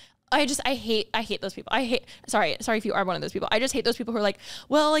 like, I hate those people. Sorry if you are one of those people. I just hate those people who are like,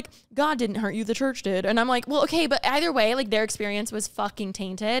 well, like God didn't hurt you, the church did. And I'm like, well, okay, but either way, like their experience was fucking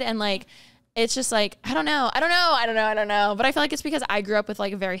tainted. And like, it's just like, I don't know. But I feel like it's because I grew up with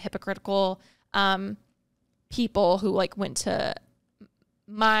like very hypocritical people who like went to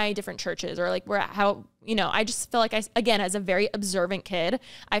my different churches or like I just feel like again, as a very observant kid,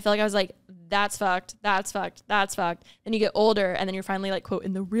 I feel like I was like, that's fucked. Then you get older and then you're finally like, quote,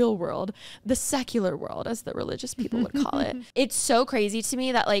 in the real world, the secular world, as the religious people would call it. It's so crazy to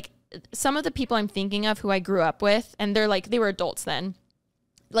me that like some of the people I'm thinking of who I grew up with, and they're like, they were adults then,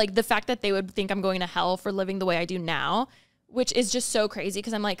 like the fact that they would think I'm going to hell for living the way I do now, which is just so crazy.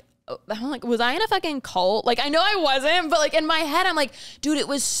 Because I'm like, was I in a fucking cult? Like, I know I wasn't, but like in my head, I'm like, dude, it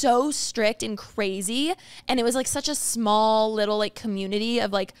was so strict and crazy. And it was like such a small little like community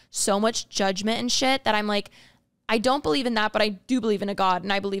of like so much judgment and shit that I'm like, I don't believe in that, but I do believe in a God,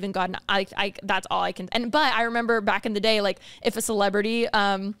 and I believe in God. And I that's all I can. But I remember back in the day, like if a celebrity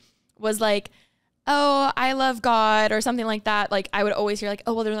was like, oh, I love God or something like that, like I would always hear like,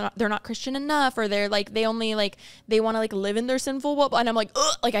 oh, well, they're not Christian enough, or they're like, they only like, they want to like live in their sinful world. And I'm like,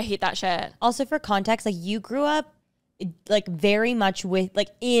 ugh, like I hate that shit. Also for context, like you grew up like very much with like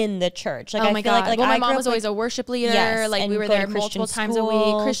in the church. Like, oh I my feel God. like well, my mom was always a worship leader. Yes, like we were there multiple times a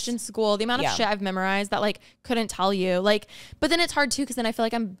week, Christian school, the amount of shit I've memorized that like couldn't tell you. Like, but then it's hard too, because then I feel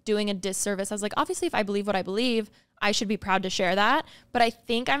like I'm doing a disservice. I was like, obviously if I believe what I believe, I should be proud to share that. But I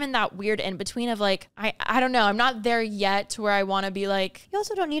think I'm in that weird in between of like, I don't know. I'm not there yet to where I want to be like. You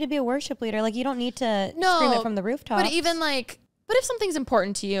also don't need to be a worship leader. Like you don't need to scream it from the rooftops. But even like, but if something's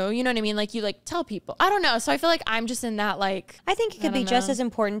important to you, you know what I mean? Like you like tell people. I don't know. So I feel like I'm just in that like. I think it could be just as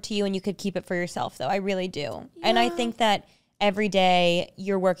important to you, and you could keep it for yourself though. I really do. Yeah. And I think that every day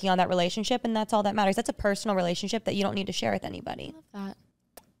you're working on that relationship, and that's all that matters. That's a personal relationship that you don't need to share with anybody. I love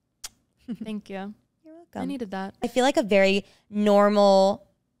that. Thank you. You're welcome. I needed that. I feel like a very normal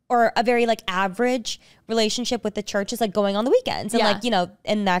or a very like average relationship with the church is like going on the weekends and like, you know,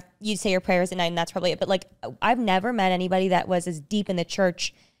 and that you say your prayers at night and that's probably it. But like, I've never met anybody that was as deep in the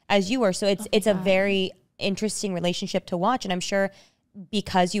church as you were. So it's a very interesting relationship to watch. And I'm sure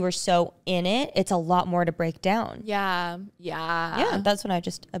because you were so in it, it's a lot more to break down. Yeah. That's what I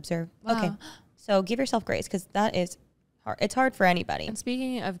just observed. Wow. Okay. So give yourself grace, because that is hard. It's hard for anybody. And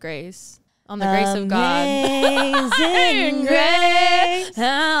speaking of grace, on the grace of God. Amazing grace,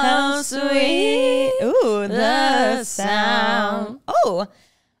 how sweet. Ooh, the sound. Oh,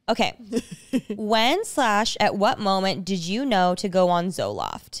 okay. When/at what moment did you know to go on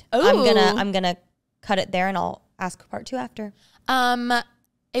Zoloft? Ooh. I'm gonna cut it there, and I'll ask part 2 after.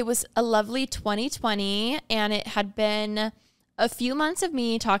 It was a lovely 2020, and it had been a few months of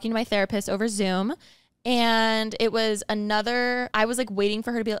me talking to my therapist over Zoom. And it was I was like waiting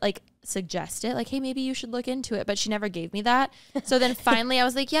for her to be like, suggest it. Like, hey, maybe you should look into it. But she never gave me that. So then finally I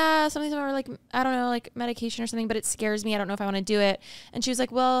was like, yeah, something's about like, I don't know, like medication or something, but it scares me. I don't know if I want to do it. And she was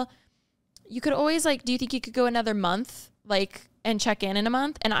like, well, you could always like, do you think you could go another month? Like, and check in a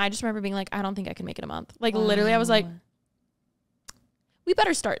month? And I just remember being like, I don't think I can make it a month. Like literally I was like, we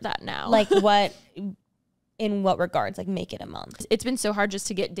better start that now. Like what In what regards? Like make it a month? It's been so hard just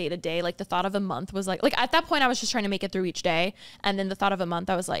to get day to day. Like the thought of a month was like at that point I was just trying to make it through each day. And then the thought of a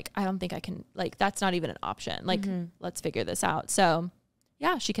month, I was like, I don't think I can, like, that's not even an option. Like, let's figure this out. So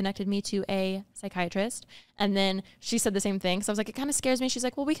yeah, she connected me to a psychiatrist, and then she said the same thing. So I was like, it kind of scares me. She's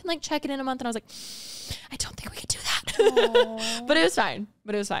like, well, we can like check it in a month. And I was like, I don't think we can do that. But it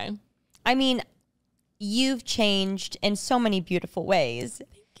was fine. I mean, you've changed in so many beautiful ways.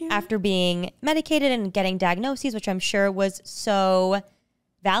 After being medicated and getting diagnoses, which I'm sure was so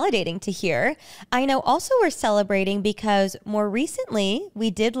validating to hear. I know also we're celebrating because more recently we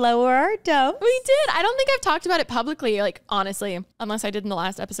did lower our dose. We did. I don't think I've talked about it publicly, like honestly, unless I did in the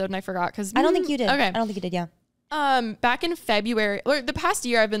last episode and I forgot because I don't think you did. Okay. I don't think you did, yeah. Back in February, or the past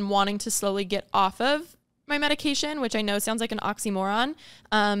year, I've been wanting to slowly get off of my medication, which I know sounds like an oxymoron.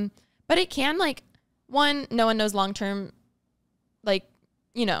 But it can, like, one, no one knows long-term, like,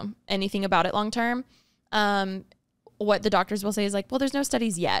 you know, anything about it long-term. What the doctors will say is like, well, there's no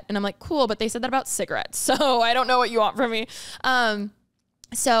studies yet. And I'm like, cool, but they said that about cigarettes. So I don't know what you want from me.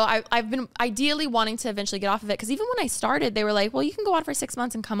 So I've been ideally wanting to eventually get off of it. Cause even when I started, they were like, well, you can go on for 6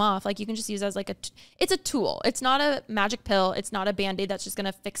 months and come off. Like you can just use it as like it's a tool. It's not a magic pill. It's not a Band-Aid that's just going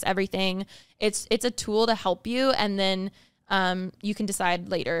to fix everything. It's a tool to help you. And then, you can decide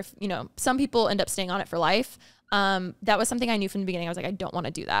later if, you know, some people end up staying on it for life. That was something I knew from the beginning. I was like, I don't want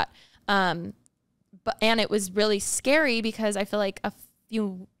to do that. And it was really scary because I feel like a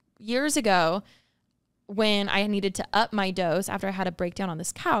few years ago when I needed to up my dose after I had a breakdown on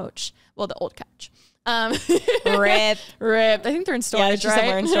this couch, well, the old couch, Rip. I think they're in storage, right?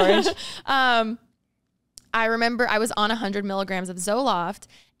 Somewhere in storage. I remember I was on 100 milligrams of Zoloft,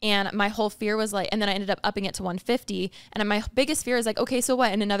 and my whole fear was like, and then I ended up upping it to 150. And my biggest fear is like, okay, so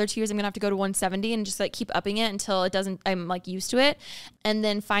what? In another 2 years, I'm gonna have to go to 170 and just like keep upping it until it doesn't, I'm like used to it. And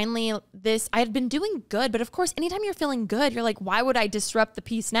then finally I had been doing good, but of course, anytime you're feeling good, you're like, why would I disrupt the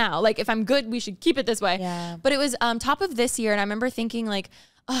peace now? Like if I'm good, we should keep it this way. Yeah. But it was top of this year. And I remember thinking like,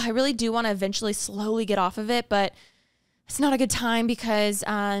 oh, I really do want to eventually slowly get off of it, but it's not a good time because,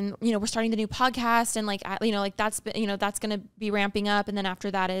 you know, we're starting the new podcast and like, you know, like that's going to be ramping up. And then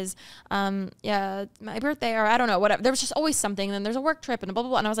after that is, yeah, my birthday or I don't know, whatever. There was just always something. And then there's a work trip and a blah, blah,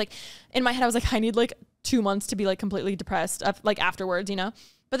 blah. And I was like, in my head, I was like, I need like 2 months to be like completely depressed, like afterwards, you know?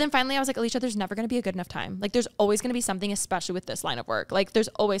 But then finally I was like, Alisha, there's never going to be a good enough time. Like there's always going to be something, especially with this line of work. Like there's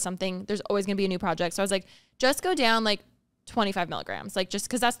always something, there's always going to be a new project. So I was like, just go down like 25 milligrams, like just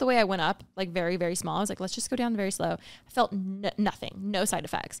because that's the way I went up, like very, very small. I was like, let's just go down very slow. I felt nothing, no side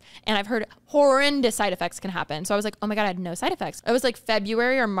effects. And I've heard horrendous side effects can happen. So I was like, oh my God, I had no side effects. It was like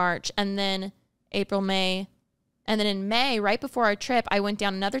February or March, and then April, May. And then in May, right before our trip, I went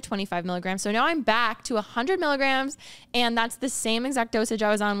down another 25 milligrams. So now I'm back to 100 milligrams. And that's the same exact dosage I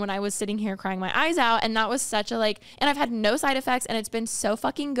was on when I was sitting here crying my eyes out. And that was such a like, and I've had no side effects and it's been so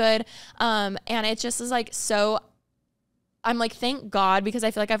fucking good. And it just is like, so I'm like, thank God, because I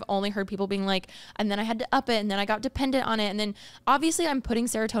feel like I've only heard people being like, and then I had to up it and then I got dependent on it. And then obviously I'm putting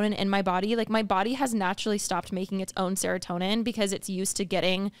serotonin in my body. Like my body has naturally stopped making its own serotonin because it's used to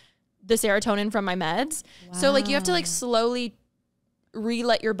getting the serotonin from my meds. Wow. So like you have to like slowly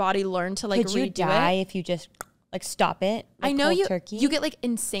let your body learn to like Could you die if you just like stop it? Like I know you turkey? get like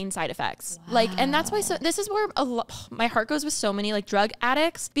insane side effects. Wow. Like, and that's why, so this is where my heart goes with so many like drug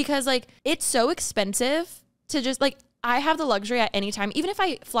addicts, because like it's so expensive to just like, I have the luxury at any time, even if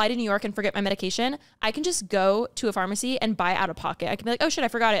I fly to New York and forget my medication, I can just go to a pharmacy and buy out of pocket. I can be like, oh shit, I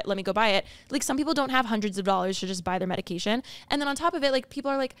forgot it. Let me go buy it. Like some people don't have hundreds of dollars to just buy their medication. And then on top of it, like people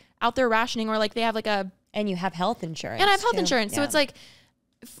are like out there rationing, or like they have like and you have health insurance. And I have health insurance. Yeah. So it's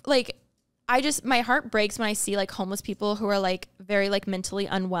like, my heart breaks when I see like homeless people who are like very like mentally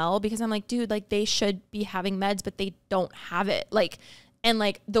unwell, because I'm like, dude, like they should be having meds, but they don't have it. Like, and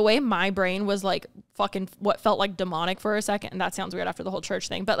like the way my brain was like fucking what felt like demonic for a second, and that sounds weird after the whole church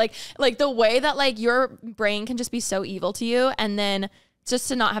thing, but like the way that like your brain can just be so evil to you, and then just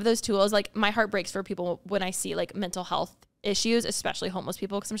to not have those tools, like my heart breaks for people when I see like mental health issues, especially homeless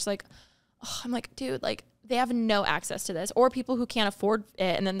people, because I'm just like, oh, I'm like, dude, like they have no access to this, or people who can't afford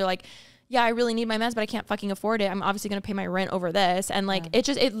it, and then they're like, yeah, I really need my meds, but I can't fucking afford it. I'm obviously going to pay my rent over this. And like, it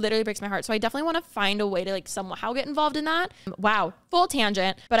literally breaks my heart. So I definitely want to find a way to like somehow get involved in that. Wow. Full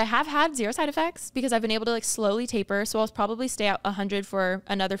tangent, but I have had 0 side effects because I've been able to like slowly taper. So I'll probably stay at 100 for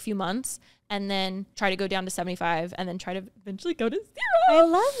another few months and then try to go down to 75 and then try to eventually go to 0. I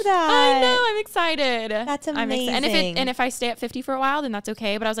love that. I know. I'm excited. That's amazing. And if I stay at 50 for a while, then that's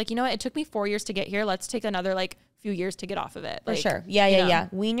okay. But I was like, you know what? It took me 4 years to get here. Let's take another like few years to get off of it. For sure. Yeah.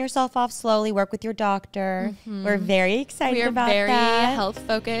 Wean yourself off slowly. Work with your doctor. We're very excited about that. We are very health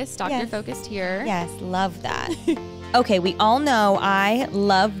focused, doctor focused here. Yes, love that. Okay, we all know I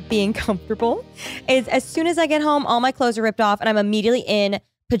love being comfortable. As soon as I get home, all my clothes are ripped off and I'm immediately in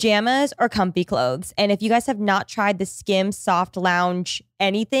pajamas or comfy clothes. And if you guys have not tried the Skims Soft Lounge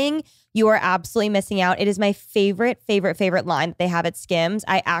anything, you are absolutely missing out. It is my favorite line that they have at Skims.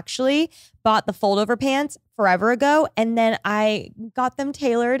 I actually bought the fold over pants forever ago and then I got them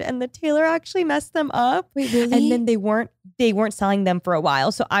tailored and the tailor actually messed them up. Wait, really? And then they weren't selling them for a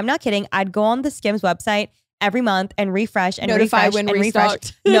while. So I'm not kidding. I'd go on the Skims website every month and refresh and notify refresh when and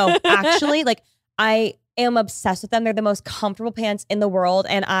restocked. refresh. No, actually, like I am obsessed with them. They're the most comfortable pants in the world.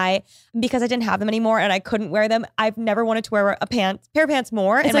 And because I didn't have them anymore and I couldn't wear them, I've never wanted to wear a pair of pants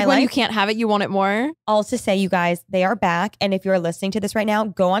more in my when life. You can't have it, you want it more. All to say, you guys, they are back. And if you're listening to this right now,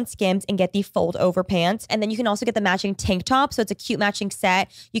 go on Skims and get the fold over pants. And then you can also get the matching tank top. So it's a cute matching set.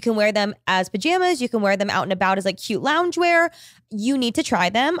 You can wear them as pajamas. You can wear them out and about as like cute loungewear. You need to try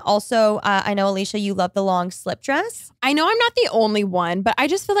them. Also, I know, Alisha, you love the long slip dress. I know I'm not the only one, but I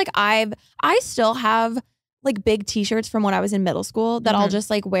just feel like I still have like big t-shirts from when I was in middle school that I'll just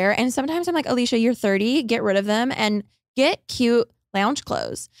like wear. And sometimes I'm like, Alisha, you're 30, get rid of them and get cute lounge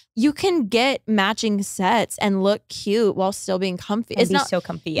clothes. You can get matching sets and look cute while still being comfy. It's not so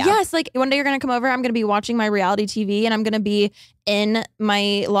comfy. Yeah. Yes. Like one day you're going to come over, I'm going to be watching my reality TV and I'm going to be in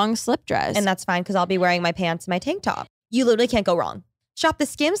my long slip dress. And that's fine because I'll be wearing my pants and my tank top. You literally can't go wrong. Shop the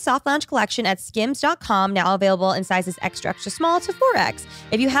Skims Soft Lounge collection at skims.com, now available in sizes extra small to 4X.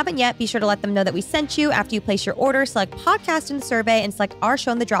 If you haven't yet, be sure to let them know that we sent you. After you place your order, select podcast in the survey and select our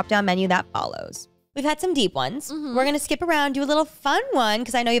show in the drop-down menu that follows. We've had some deep ones. We're going to skip around, do a little fun one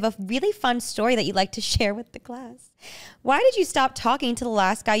because I know you have a really fun story that you'd like to share with the class. Why did you stop talking to the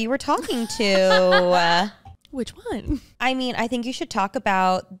last guy you were talking to? Which one? I mean, I think you should talk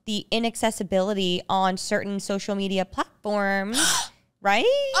about the inaccessibility on certain social media platforms. Right?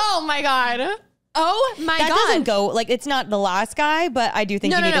 Oh my God. Oh my God. That doesn't go, like, it's not the last guy, but I do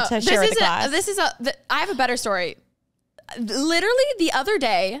think you needed to share with the class. I have a better story. Literally the other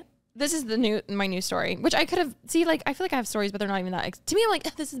day, this is my new story, which I could have, I feel like I have stories, but they're not even that, to me, I'm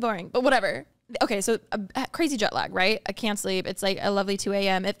like, this is boring, but whatever. Okay, so crazy jet lag, right? I can't sleep. It's like a lovely 2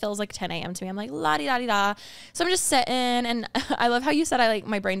 a.m. It feels like 10 a.m. to me. I'm like, la-di-da-di-da. So I'm just sitting, and I love how you said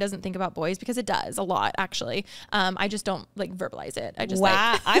my brain doesn't think about boys, because it does a lot, actually. I just don't, verbalize it. I just,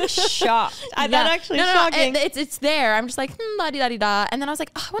 wow, I'm shocked. That's actually shocking. It's there. I'm just like, la-di-da-di-da. And then I was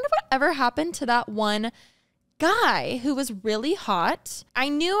like, I wonder what ever happened to that one guy who was really hot. I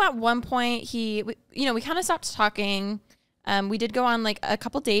knew at one point we kind of stopped talking. We did go on a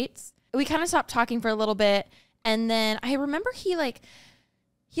couple dates. We kind of stopped talking for a little bit. And then I remember he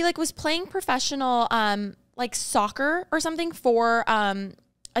was playing professional, soccer or something for,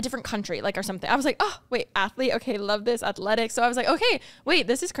 a different country, or something. I was like, oh, wait, athlete. Okay. Love this, athletics. So I was like, okay, wait,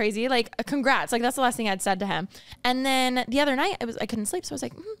 this is crazy. Congrats. That's the last thing I'd said to him. And then the other night I couldn't sleep. So I was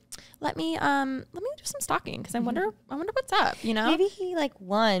like, let me do some stalking. Cause I wonder what's up, Maybe he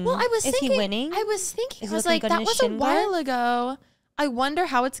won. Well, I was thinking, I was like, that was a while ago. I wonder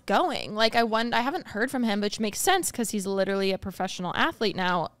how it's going. I haven't heard from him, which makes sense because he's literally a professional athlete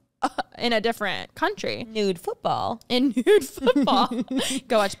now in a different country. Nude football.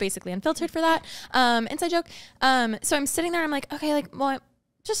 Go watch basically Unfiltered for that. Inside joke. So I'm sitting there. I'm like, okay,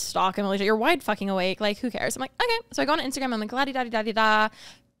 just stalk him, Alisha. You're wide fucking awake. Who cares? I'm like, okay. So I go on Instagram. I'm like, la-di-da-di-da-di-da.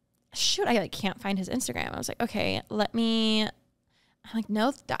 Shoot, I can't find his Instagram. I was like, okay, I'm like,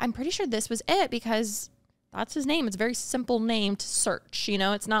 no, I'm pretty sure this was it because that's his name. It's a very simple name to search.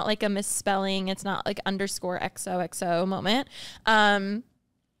 It's not a misspelling. It's not underscore XOXO moment.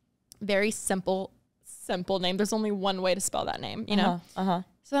 Very simple name. There's only one way to spell that name,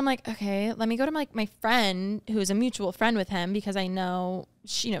 So I'm like, okay, let me go to my friend who's a mutual friend with him because I know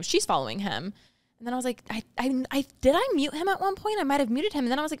she's following him. And then I was like, did I mute him at one point? I might have muted him.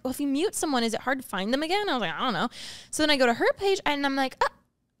 And then I was like, well, if you mute someone, is it hard to find them again? I was like, I don't know. So then I go to her page and I'm like,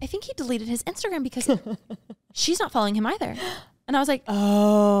 I think he deleted his Instagram because she's not following him either. And I was like,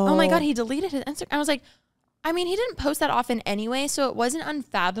 oh my God, he deleted his Instagram. I was like, I mean, he didn't post that often anyway, so it wasn't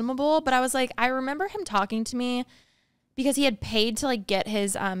unfathomable. But I was like, I remember him talking to me because he had paid to get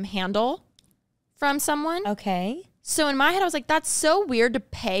his handle from someone. Okay. So in my head, I was like, that's so weird to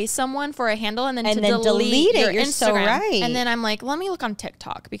pay someone for a handle and then delete it. You're Instagram. So right. And then I'm like, let me look on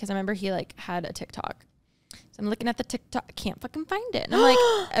TikTok because I remember he had a TikTok. So I'm looking at the TikTok. I can't fucking find it. And I'm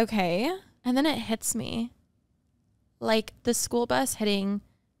like, okay. And then it hits me the school bus hitting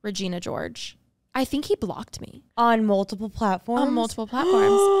Regina George. I think he blocked me. On multiple platforms? On multiple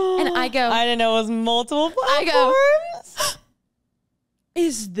platforms. And I go... I didn't know it was multiple platforms. I go...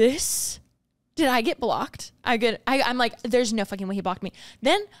 Is this... Did I get blocked? I'm like, there's no fucking way he blocked me.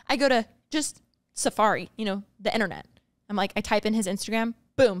 Then I go to just Safari, you know, the internet. I'm like, I type in his Instagram,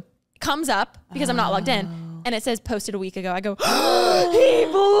 boom, it comes up because I'm not logged in. And it says posted a week ago. I go, he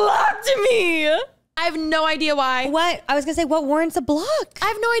blocked me. I have no idea why. What? I was going to say, what warrants a block? I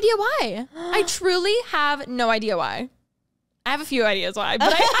have no idea why. I truly have no idea why. I have a few ideas why,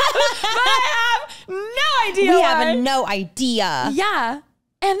 but I have no idea why. We have no idea. Yeah.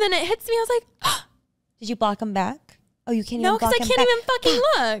 And then it hits me. I was like, did you block him back? Oh, you can't even block him back. No, because I can't even fucking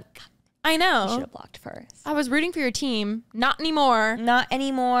look. I know. You should have blocked first. I was rooting for your team. Not anymore. Not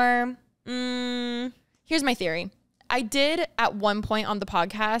anymore. Here's my theory. I did at one point on the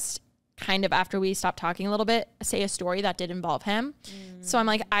podcast, kind of after we stopped talking a little bit, say a story that did involve him. So I'm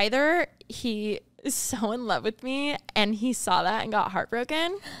like, either he is so in love with me and he saw that and got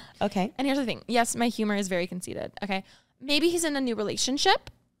heartbroken. Okay. And here's the thing. Yes, my humor is very conceited. Okay. Maybe he's in a new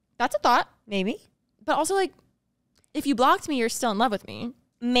relationship. That's a thought. Maybe. But also, like, if you blocked me, you're still in love with me.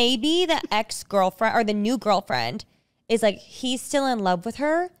 Maybe the ex-girlfriend or the new girlfriend is like, he's still in love with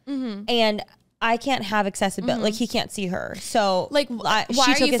her and I can't have accessibility. Like, he can't see her. So, like, why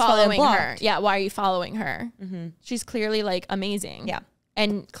are you following her? Yeah, why are you following her? She's clearly, like, amazing. Yeah.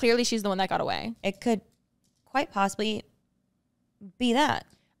 And clearly she's the one that got away. It could quite possibly be that.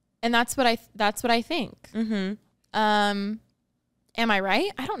 And that's what I think. Am I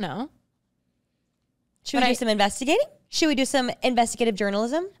right? I don't know. Should we do some investigating? Should we do some investigative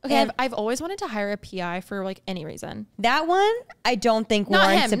journalism? Okay, I've always wanted to hire a PI for like any reason. That one, I don't think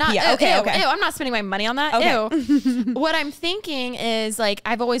warrants a PI. Ew, okay. Ew, I'm not spending my money on that. Okay. Ew. What I'm thinking is like,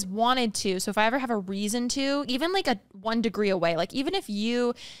 I've always wanted to. So if I ever have a reason to, even like a 1 degree away, like even if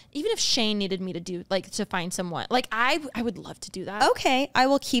Shane needed me to do, like to find someone, like I would love to do that. Okay. I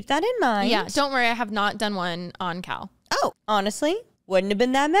will keep that in mind. Yeah. Don't worry. I have not done one on Cal. Oh, honestly, wouldn't have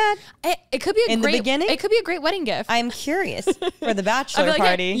been that mad. It could be the beginning. It could be a great wedding gift. I'm curious for the bachelor like,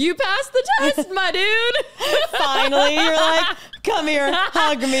 party. Hey, you passed the test, my dude. Finally, you're like, come here,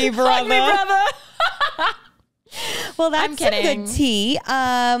 hug me, brother. Hug me, brother. Well, that's some good tea.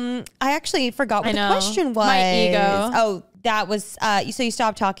 I actually forgot what the question was. My ego. Oh, that was so you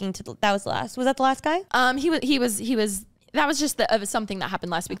stopped talking to that was the last. Was that the last guy? He was. That was just something that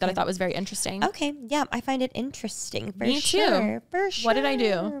happened last week that I thought was very interesting. Okay, yeah, I find it interesting. Me too. For sure. What did I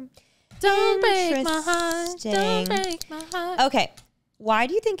do? Don't break my heart. Don't break my heart. Okay, why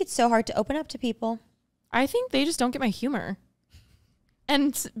do you think it's so hard to open up to people? I think they just don't get my humor,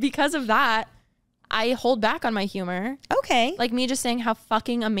 and because of that, I hold back on my humor. Okay. Like me just saying how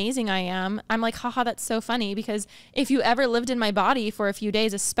fucking amazing I am. I'm like, haha, that's so funny. Because if you ever lived in my body for a few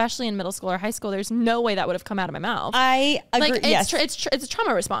days, especially in middle school or high school, there's no way that would have come out of my mouth. I agree. Like, yes. It's a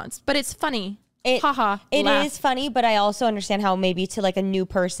trauma response, but it's funny. Haha. It is funny, but I also understand how maybe to like a new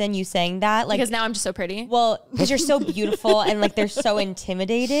person, you saying that. Like, because now I'm just so pretty. Well, because you're so beautiful and like they're so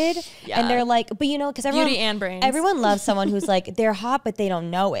intimidated. Yeah. And they're like, but you know, because beauty and brains. Everyone loves someone who's like, they're hot, but they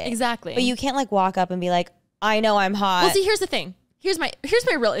don't know it. Exactly. But you can't like walk up and be like, I know I'm hot. Well, see, here's the thing. Here's my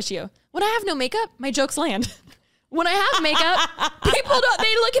real issue. When I have no makeup, my jokes land. When I have makeup, they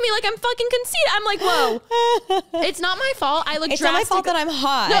look at me like I'm fucking conceited. I'm like, whoa. It's not my fault. It's not my fault that I'm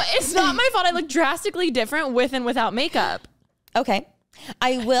hot. No, it's not my fault. I look drastically different with and without makeup. Okay.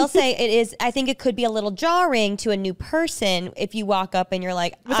 I will say I think it could be a little jarring to a new person if you walk up and you're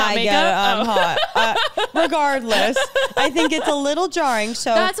like, without makeup? I'm hot. Regardless, I think it's a little jarring.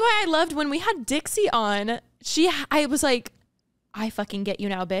 So that's why I loved when we had Dixie on. I was like, I fucking get you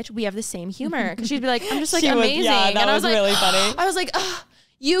now, bitch. We have the same humor. Because she'd be like, I'm just like amazing. That and I was really like, funny. I was like,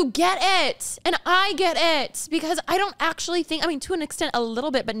 you get it. And I get it. Because I don't actually think, I mean, to an extent, a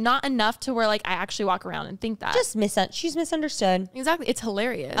little bit, but not enough to where like I actually walk around and think that. She's misunderstood. Exactly. It's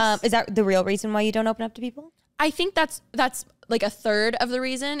hilarious. Is that the real reason why you don't open up to people? I think that's like a third of the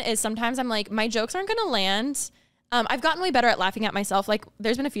reason is sometimes I'm like, my jokes aren't going to land. I've gotten way better at laughing at myself. Like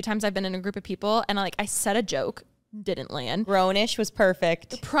there's been a few times I've been in a group of people and like I said a joke, didn't land. Grownish was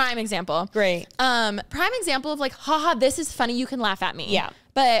perfect. Prime example. Great. Prime example of like, haha, this is funny. You can laugh at me. Yeah.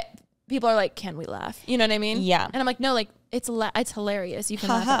 But people are like, can we laugh? You know what I mean? Yeah. And I'm like, no, like it's hilarious. You can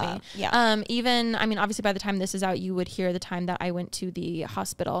laugh at me. Yeah. Even, I mean, obviously by the time this is out, you would hear the time that I went to the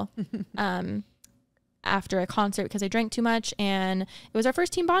hospital, after a concert because I drank too much. And it was our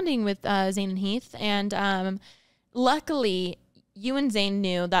first team bonding with, Zane and Heath. And, luckily you and Zane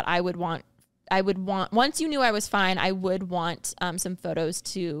knew that I would want, once you knew I was fine, I would want some photos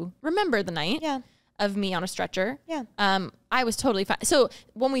to remember the night. Yeah. of me on a stretcher. Yeah. I was totally fine. So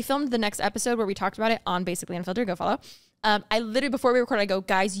when we filmed the next episode where we talked about it on basically Unfiltered, go follow. I literally, before we recorded, I go,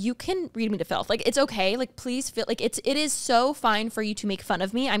 guys, you can read me to filth. Like, it's okay. Like, please feel like it is so fine for you to make fun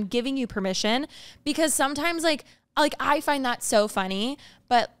of me. I'm giving you permission, because sometimes like I find that so funny,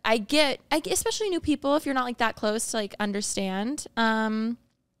 but I get especially new people, if you're not like that close to like understand.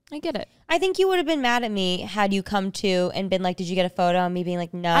 I get it. I think you would have been mad at me had you come to and been like, did you get a photo? And me being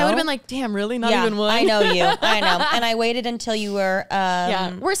like, no. I would have been like, damn, really? Not even one? I know you. I know. And I waited until you were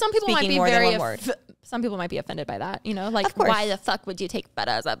where some people might be more very than one word. Some people might be offended by that, you know, like, why the fuck would you take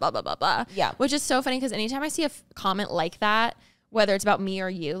photos? Blah, blah, blah, blah. Yeah. Which is so funny, because anytime I see a comment like that, whether it's about me or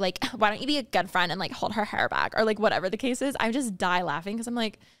you, like, why don't you be a good friend and like hold her hair back, or like whatever the case is, I just die laughing, because I'm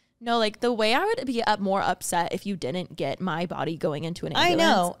like, no, like the way I would be more upset if you didn't get my body going into an ambulance. I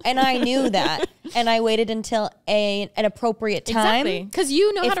know. And I knew that. And I waited until an appropriate time. Exactly. Because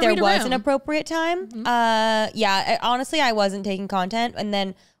you know how to read a room. If there was an appropriate time. Honestly, I wasn't taking content. And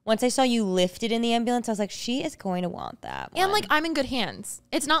then once I saw you lifted in the ambulance, I was like, she is going to want that one. And like, I'm in good hands.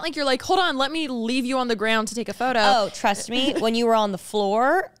 It's not like you're like, hold on, let me leave you on the ground to take a photo. Oh, trust me. When you were on the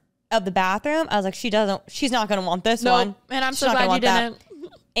floor of the bathroom, I was like, she's not going to want this one. And I'm She's so not gonna glad you want that. didn't.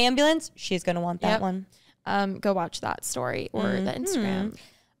 Ambulance, she's going to want that one. Go watch that story or the Instagram.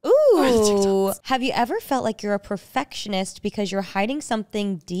 Ooh. Have you ever felt like you're a perfectionist because you're hiding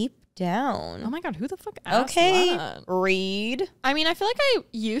something deep down? Oh my God, who the fuck asked Okay, that? read. I mean, I feel like I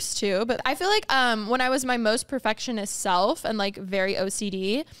used to, but I feel like when I was my most perfectionist self and like very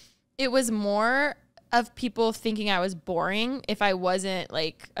OCD, it was more of people thinking I was boring if I wasn't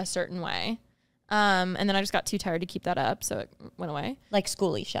like a certain way. And then I just got too tired to keep that up, so it went away. Like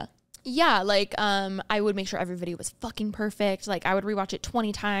school, Alisha. Yeah, like I would make sure every video was fucking perfect. Like I would rewatch it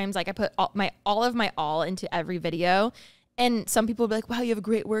 20 times. Like I put all of my all into every video. And some people would be like, wow, you have a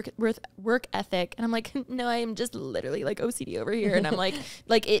great work ethic. And I'm like, no, I am just literally like OCD over here. And I'm like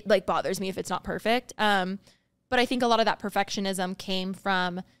it like bothers me if it's not perfect. But I think a lot of that perfectionism came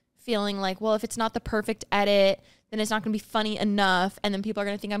from feeling like, well, if it's not the perfect edit, then it's not going to be funny enough. And then people are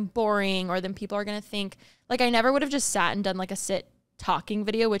going to think I'm boring, or then people are going to think like I never would have just sat and done like a sit talking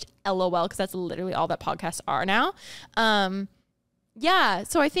video, which LOL, because that's literally all that podcasts are now. Yeah.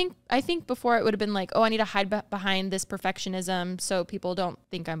 So I think before it would have been like, oh, I need to hide behind this perfectionism so people don't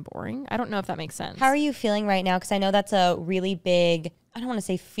think I'm boring. I don't know if that makes sense. How are you feeling right now? Because I know that's a really big, I don't want to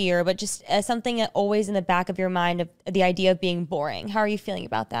say fear, but just something that always in the back of your mind, of the idea of being boring. How are you feeling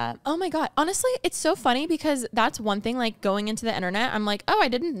about that? Oh my God. Honestly, it's so funny, because that's one thing, like going into the internet, I'm like, oh, I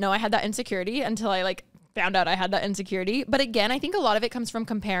didn't know I had that insecurity until I like found out I had that insecurity. But again, I think a lot of it comes from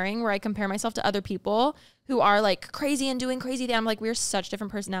comparing, where I compare myself to other people who are like crazy and doing crazy things. I'm like, we're such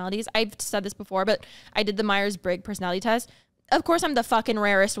different personalities. I've said this before, but I did the Myers-Briggs personality test. Of course, I'm the fucking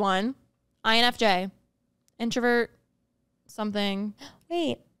rarest one. INFJ, introvert, something.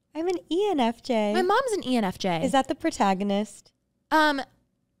 Wait, I'm an ENFJ. My mom's an ENFJ. Is that the protagonist?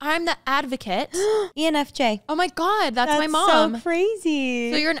 I'm the advocate. ENFJ. Oh my God, that's my mom. So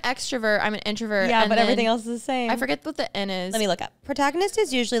crazy. So you're an extrovert, I'm an introvert. Yeah, and but then everything else is the same. I forget what the N is. Let me look up. Protagonist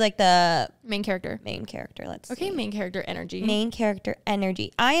is usually like the main character. Let's see. Okay, main character energy. Main character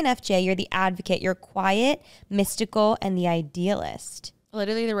energy. INFJ, you're the advocate. You're quiet, mystical, and the idealist.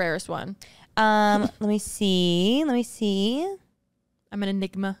 Literally the rarest one. Let me see. I'm an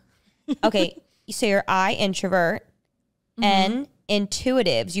enigma. Okay, so you're I, introvert, N,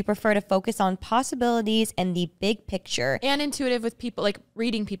 intuitives. You prefer to focus on possibilities and the big picture. And intuitive with people, like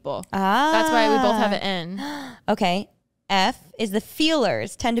reading people. Ah. That's why we both have an N. Okay. F is the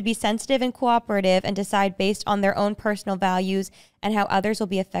feelers, tend to be sensitive and cooperative and decide based on their own personal values and how others will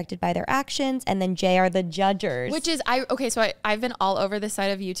be affected by their actions. And then J are the judgers. Which is, so I've been all over this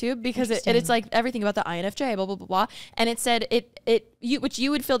side of YouTube, because it's like everything about the INFJ, blah, blah, blah, blah. And it said, which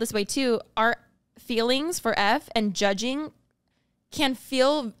you would feel this way too, our feelings for F and judging can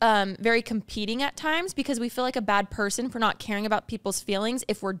feel very competing at times, because we feel like a bad person for not caring about people's feelings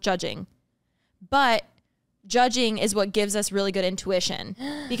if we're judging. But judging is what gives us really good intuition,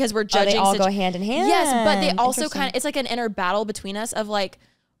 because we're judging. They all go hand in hand. Yes, but they also it's like an inner battle between us of like,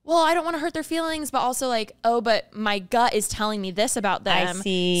 well, I don't want to hurt their feelings, but also like, oh, but my gut is telling me this about them. I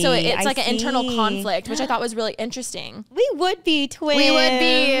see. So it's like an internal conflict, which I thought was really interesting. We would be twins. We would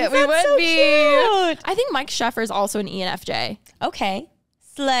be. That's so cute. I think Mike Sheffer is also an ENFJ. Okay.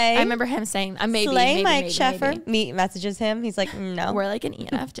 Slay. I remember him saying, maybe. Slay Mike Sheffer. Me messages him. He's like, no. We're like an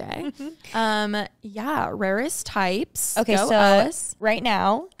ENFJ. Yeah, rarest types. Okay, Go so us. right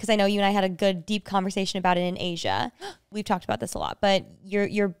now, because I know you and I had a good deep conversation about it in Asia. We've talked about this a lot, but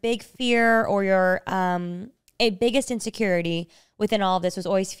your big fear or your biggest insecurity within all of this was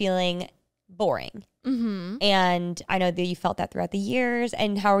always feeling boring. And I know that you felt that throughout the years.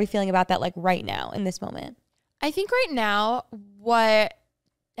 And how are we feeling about that like right now in this moment? I think right now what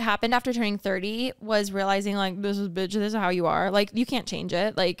happened after turning 30 was realizing like, this is how you are. Like you can't change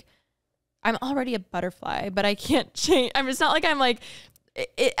it. Like I'm already a butterfly, but I can't change. It's not like I'm like,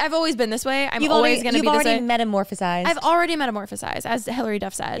 I've always been this way. I'm always going to be this way. You've already metamorphosized. I've already metamorphosized, as Hillary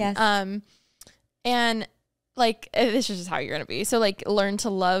Duff said. Yes. And like, this is just how you're going to be. So like learn to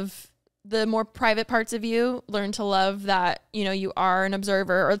love the more private parts of you, learn to love that, you know, you are an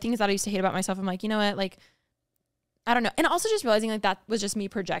observer, or things that I used to hate about myself. I'm like, you know what? Like, I don't know. And also just realizing like that was just me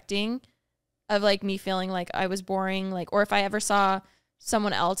projecting, of like me feeling like I was boring. Like, or if I ever saw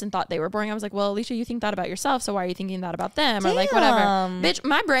someone else and thought they were boring, I was like, well, Alisha, you think that about yourself, so why are you thinking that about them? Or like whatever. Bitch,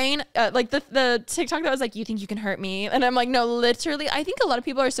 my brain, like the TikTok that was like, you think you can hurt me? And I'm like, no, literally. I think a lot of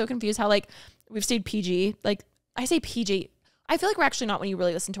people are so confused how like we've stayed PG. Like I say PG. I feel like we're actually not when you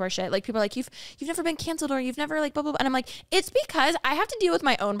really listen to our shit. Like people are like, you've never been canceled, or you've never like blah, blah, blah. And I'm like, it's because I have to deal with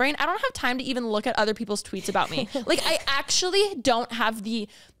my own brain. I don't have time to even look at other people's tweets about me. Like I actually don't have the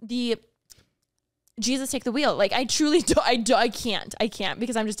Jesus take the wheel. Like I truly do. I can't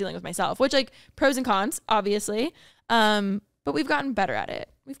because I'm just dealing with myself, which like pros and cons, obviously. But we've gotten better at it.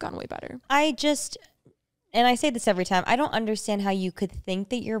 We've gotten way better. And I say this every time, I don't understand how you could think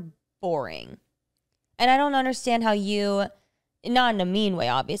that you're boring. And I don't understand how you, not in a mean way,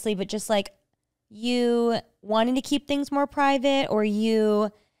 obviously, but just like you wanting to keep things more private, or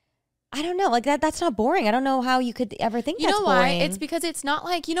you, I don't know, like that's not boring. I don't know how you could ever think that's boring. You know why? It's because it's not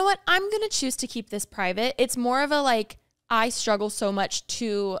like, you know what, I'm going to choose to keep this private. It's more of a like, I struggle so much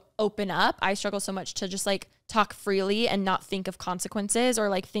to open up. I struggle so much to just like talk freely and not think of consequences, or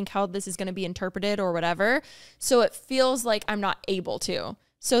like think how this is going to be interpreted or whatever. So it feels like I'm not able to.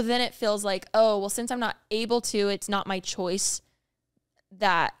 So then it feels like, oh, well, since I'm not able to, it's not my choice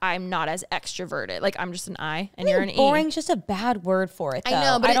that I'm not as extroverted. Like I'm just an I and you're an E. Boring's just a bad word for it, though. I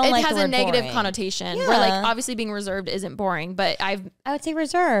know, but it like has a negative connotation. Yeah. Where like obviously being reserved isn't boring, but I would say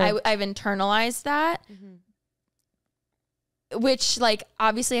reserved. I've internalized that, which like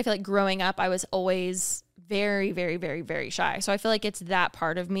obviously I feel like growing up I was always very, very, very, very shy. So I feel like it's that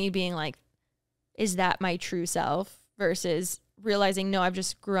part of me being like, is that my true self? Versus realizing, no, I've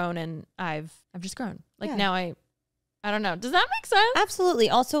just grown and I've just grown. Like now I don't know. Does that make sense? Absolutely.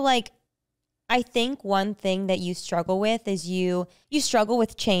 Also, like, I think one thing that you struggle with is you struggle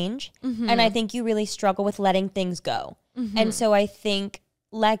with change. And I think you really struggle with letting things go. And so I think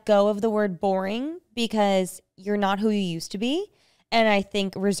let go of the word boring, because you're not who you used to be. And I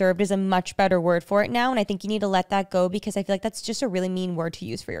think reserved is a much better word for it now. And I think you need to let that go, because I feel like that's just a really mean word to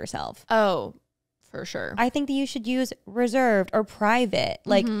use for yourself. Oh, for sure. I think that you should use reserved or private.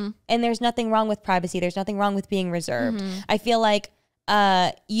 Like, and there's nothing wrong with privacy. There's nothing wrong with being reserved. I feel like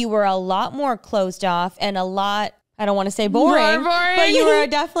you were a lot more closed off and a lot, I don't want to say boring, but you were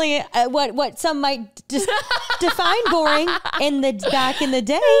definitely what some might just define boring back in the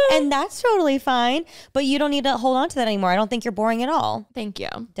day. And that's totally fine. But you don't need to hold on to that anymore. I don't think you're boring at all. Thank you.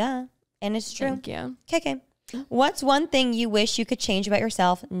 Duh. And it's true. Thank you. Okay. What's one thing you wish you could change about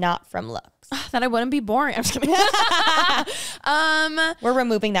yourself, not from looks? That I wouldn't be boring. I'm just kidding. We're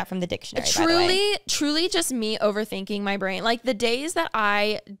removing that from the dictionary. Truly just me overthinking my brain. Like the days that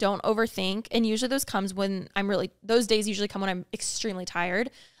I don't overthink, and usually those days usually come when I'm extremely tired,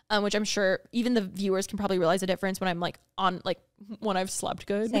 which I'm sure even the viewers can probably realize the difference when I'm like on, like when I've slept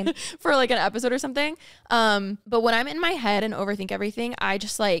good for like an episode or something. But when I'm in my head and overthink everything, I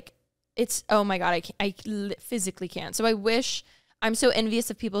just like, it's, oh my God, I physically can't. So I'm so envious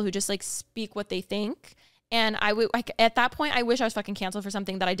of people who just like speak what they think. And I would like at that point, I wish I was fucking canceled for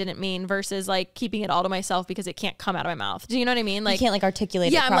something that I didn't mean, versus like keeping it all to myself because it can't come out of my mouth. Do you know what I mean? Like you can't like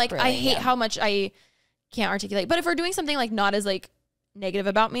articulate it properly. I'm like, I hate how much I can't articulate. But if we're doing something like not as like negative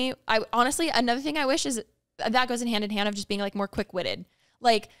about me, I honestly, another thing I wish is that goes in hand of just being like more quick-witted.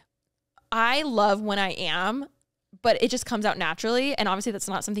 Like I love when I am, but it just comes out naturally. And obviously that's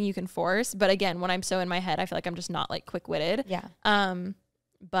not something you can force. But again, when I'm so in my head, I feel like I'm just not like quick-witted. Yeah.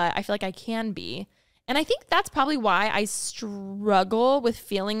 But I feel like I can be. And I think that's probably why I struggle with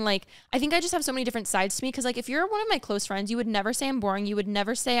feeling like, I think I just have so many different sides to me. Cause like if you're one of my close friends, you would never say I'm boring. You would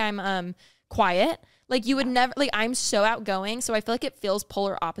never say I'm quiet. Like you would never, like I'm so outgoing. So I feel like it feels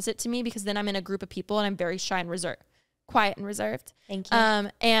polar opposite to me, because then I'm in a group of people and I'm very shy and reserved, quiet and reserved. Thank you.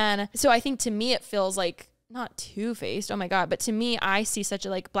 And so I think to me, it feels like, not two-faced, oh my God, but to me, I see such a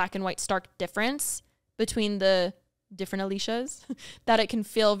like black and white stark difference between the different Alishas that it can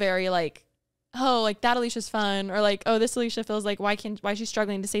feel very like oh, like that Alicia's fun, or like, oh, this Alisha feels like, why is she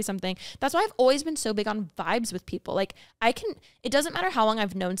struggling to say something? That's why I've always been so big on vibes with people. Like it doesn't matter how long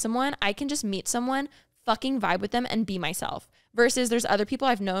I've known someone, I can just meet someone, fucking vibe with them and be myself. Versus there's other people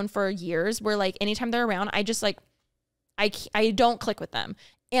I've known for years where like anytime they're around, I just like, I don't click with them.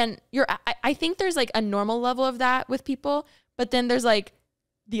 And I think there's like a normal level of that with people, but then there's like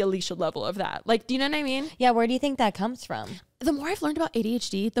the Alisha level of that. Like, do you know what I mean? Yeah. Where do you think that comes from? The more I've learned about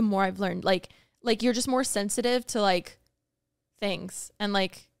ADHD, the more I've learned like you're just more sensitive to like things. And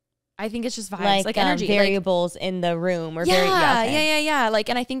like, I think it's just vibes, like energy, variables in the room or yeah. Like,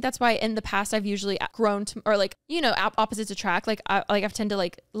 and I think that's why in the past I've usually grown to, or like, you know, opposites attract. Like I've tend to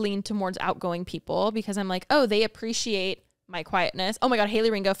like lean towards outgoing people because I'm like, oh, they appreciate my quietness. Oh my God,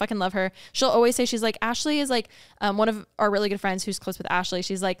 Haley Ringo, fucking love her. She'll always say, she's like, Ashley is like one of our really good friends who's close with Ashley.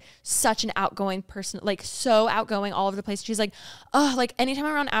 She's like such an outgoing person, like so outgoing all over the place. She's like, oh, like anytime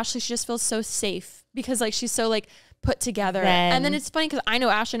I'm around Ashley, she just feels so safe because like she's so like put together. And then it's funny because I know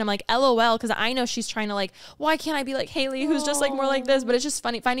Ashley and I'm like, LOL, because I know she's trying to like, why can't I be like Haley who's just like more like this? But it's just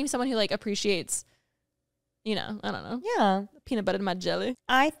funny finding someone who like appreciates, you know, I don't know. Yeah. Peanut butter to my jelly.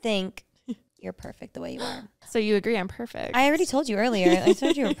 I think you're perfect the way you are. So you agree I'm perfect? I already told you earlier. I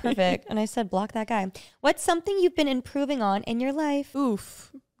told you were perfect. And I said, block that guy. What's something you've been improving on in your life?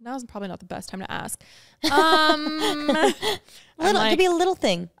 Oof. Now's probably not the best time to ask. It could be a little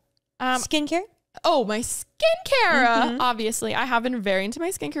thing. Skincare? Oh, my skincare. Obviously, I have been very into my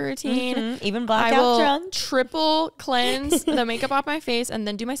skincare routine. Even blackout drunk. Triple cleanse the makeup off my face and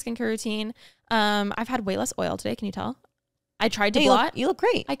then do my skincare routine. I've had way less oil today. Can you tell? I tried to blot. You look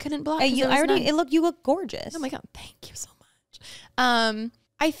great. I couldn't blot. You look gorgeous. Oh my God. Thank you so much.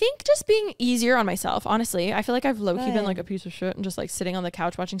 I think just being easier on myself, honestly. I feel like I've low-key been like a piece of shit and just like sitting on the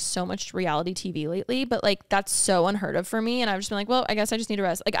couch watching so much reality TV lately, but like that's so unheard of for me. And I've just been like, well, I guess I just need to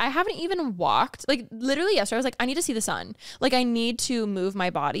rest. Like I haven't even walked. Like literally yesterday I was like, I need to see the sun. Like I need to move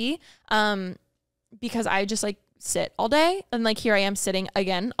my body because I just like sit all day. And like here I am sitting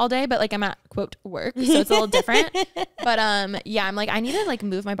again all day, but like I'm at quote work, so it's a little different. But yeah, I'm like, I need to like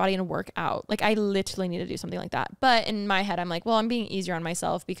move my body and work out. Like I literally need to do something like that. But in my head, I'm like, well, I'm being easier on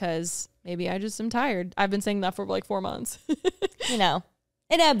myself because maybe I just am tired. I've been saying that for like 4 months. You know,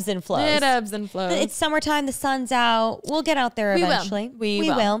 it ebbs and flows. It's summertime. The sun's out. We'll get out there eventually. We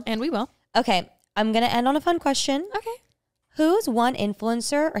will. And we will. Okay. I'm going to end on a fun question. Okay. Who's one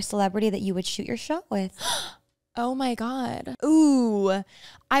influencer or celebrity that you would shoot your shot with? Oh my God. Ooh.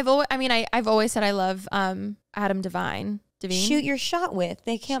 I've always said I love Adam Devine. Shoot your shot with.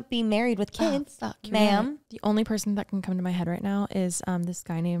 They can't be married with kids. Oh, fuck, ma'am. Right. The only person that can come to my head right now is this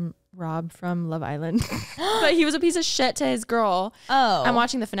guy named Rob from Love Island. But he was a piece of shit to his girl. Oh. I'm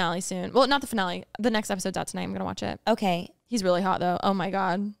watching the finale soon. Well, not the finale. The next episode's out tonight. I'm gonna watch it. Okay. He's really hot though. Oh my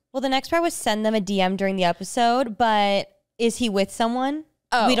God. Well, the next part was send them a DM during the episode, but is he with someone?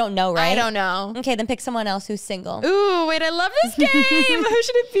 Oh, we don't know, right? I don't know. Okay, then pick someone else who's single. Ooh, wait, I love this game. Who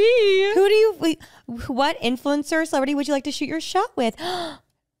should it be? What influencer or celebrity would you like to shoot your shot with?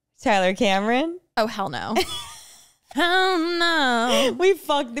 Tyler Cameron? Oh, hell no. Hell no. We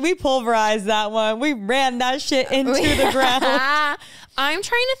pulverized that one. We ran that shit into the ground. I'm trying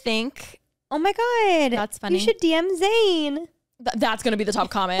to think. Oh my God. That's funny. You should DM Zayn. That's going to be the top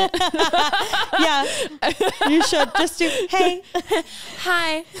comment. Yeah. You should just do, hey.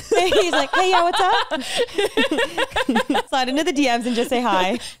 Hi. He's like, hey, yeah, what's up? Slide into the DMs and just say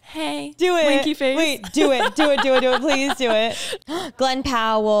hi. Hey. Do it. Winky face. Wait, do it. Please do it. Glenn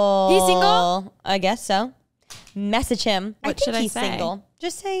Powell. He's single? I guess so. Message him. What should I he's say? Single.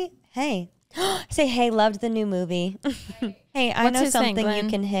 Just say, hey. Say, hey, loved the new movie. Hey, I know something you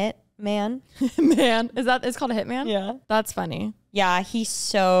can hit. Man. It's called a hitman? Yeah. That's funny. Yeah, he's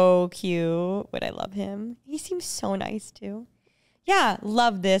so cute. Would I love him? He seems so nice too. Yeah,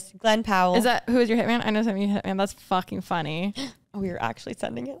 love this. Glenn Powell. Who is your hitman? I know something you hitman. That's fucking funny. Oh, we were actually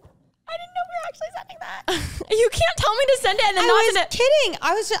sending it. I didn't know we were actually sending that. You can't tell me to send it and then not send it. Kidding.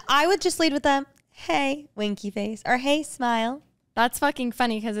 I would just lead with them. Hey, winky face, or hey, smile. That's fucking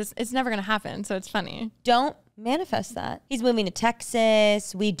funny because it's never gonna happen. So it's funny. Don't manifest that. He's moving to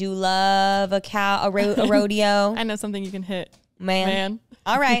Texas. We do love a rodeo. I know something you can hit. Man.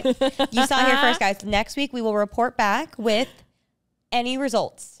 All right. You saw it here first, guys. Next week, we will report back with any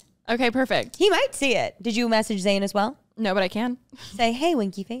results. Okay, perfect. He might see it. Did you message Zayn as well? No, but I can. Say, hey,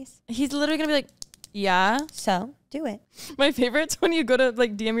 winky face. He's literally going to be like, yeah. So, do it. My favorite's when you go to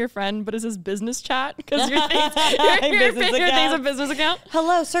like DM your friend, but it's his business chat because your thing's a business account.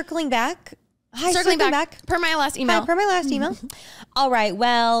 Hello, circling back. Hi, circling back. Per my last email. All right.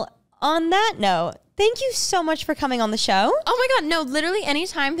 Well, on that note, thank you so much for coming on the show. Oh my God. No, literally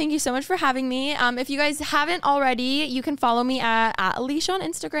anytime. Thank you so much for having me. If you guys haven't already, you can follow me at Alisha on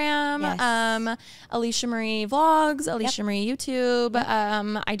Instagram, Yes. Alisha Marie Vlogs, Alisha Marie YouTube.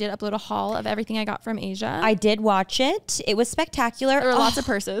 I did upload a haul of everything I got from Asia. I did watch it. It was spectacular. There were lots of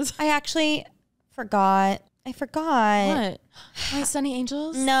purses. I actually forgot. What? My Sunny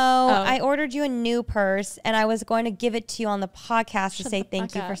Angels? No, I ordered you a new purse and I was going to give it to you on the podcast to say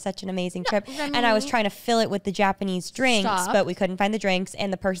thank you for such an amazing trip. Remy. And I was trying to fill it with the Japanese drinks, Stop. but we couldn't find the drinks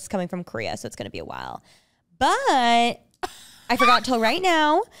and the purse is coming from Korea, so it's going to be a while. But I forgot till right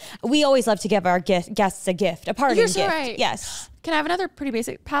now. We always love to give our guests a gift, a parting You're gift. so right. Yes. Can I have another pretty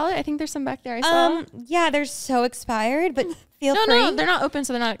basic palette? I think there's some back there. I saw. Yeah, they're so expired, but feel free. No, they're not open,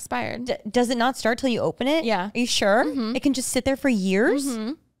 so they're not expired. Does it not start till you open it? Yeah. Are you sure? It can just sit there for years?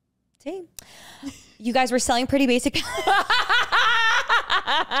 See? You guys were selling pretty basic.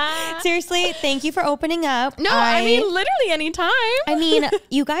 Seriously, thank you for opening up. No, I mean, literally anytime. I mean,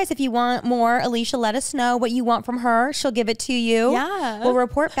 you guys, if you want more, Alisha, let us know what you want from her. She'll give it to you. Yeah. We'll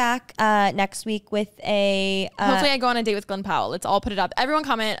report back next week with a... Hopefully I go on a date with Glenn Powell. Let's all put it up. Everyone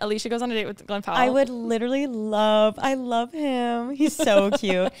comment, Alisha goes on a date with Glenn Powell. I would literally I love him. He's so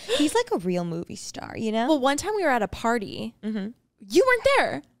cute. He's like a real movie star, you know? Well, one time we were at a party. You weren't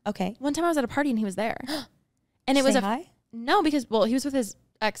there. Okay. One time I was at a party and he was there. And it was hi? No, because, well, he was with his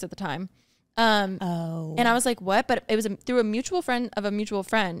ex at the time. And I was like, what? But it was through a mutual friend of a mutual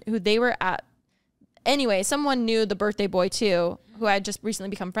friend who they were at. Anyway, someone knew the birthday boy too, who I had just recently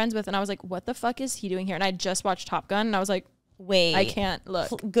become friends with. And I was like, what the fuck is he doing here? And I just watched Top Gun and I was like, Wait. I can't look.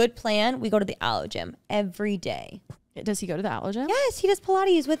 Good plan. We go to the Aloe Gym every day. Does he go to the Aloe Gym? Yes, he does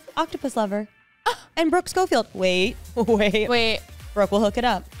Pilates with Octopus Lover. And Brooke Schofield. Wait. Brooke will hook it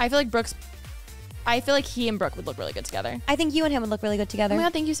up. I feel like he and Brooke would look really good together. I think you and him would look really good together. Oh my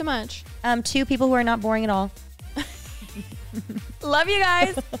God, thank you so much. Two people who are not boring at all. Love you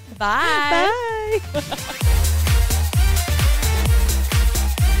guys. Bye. Bye.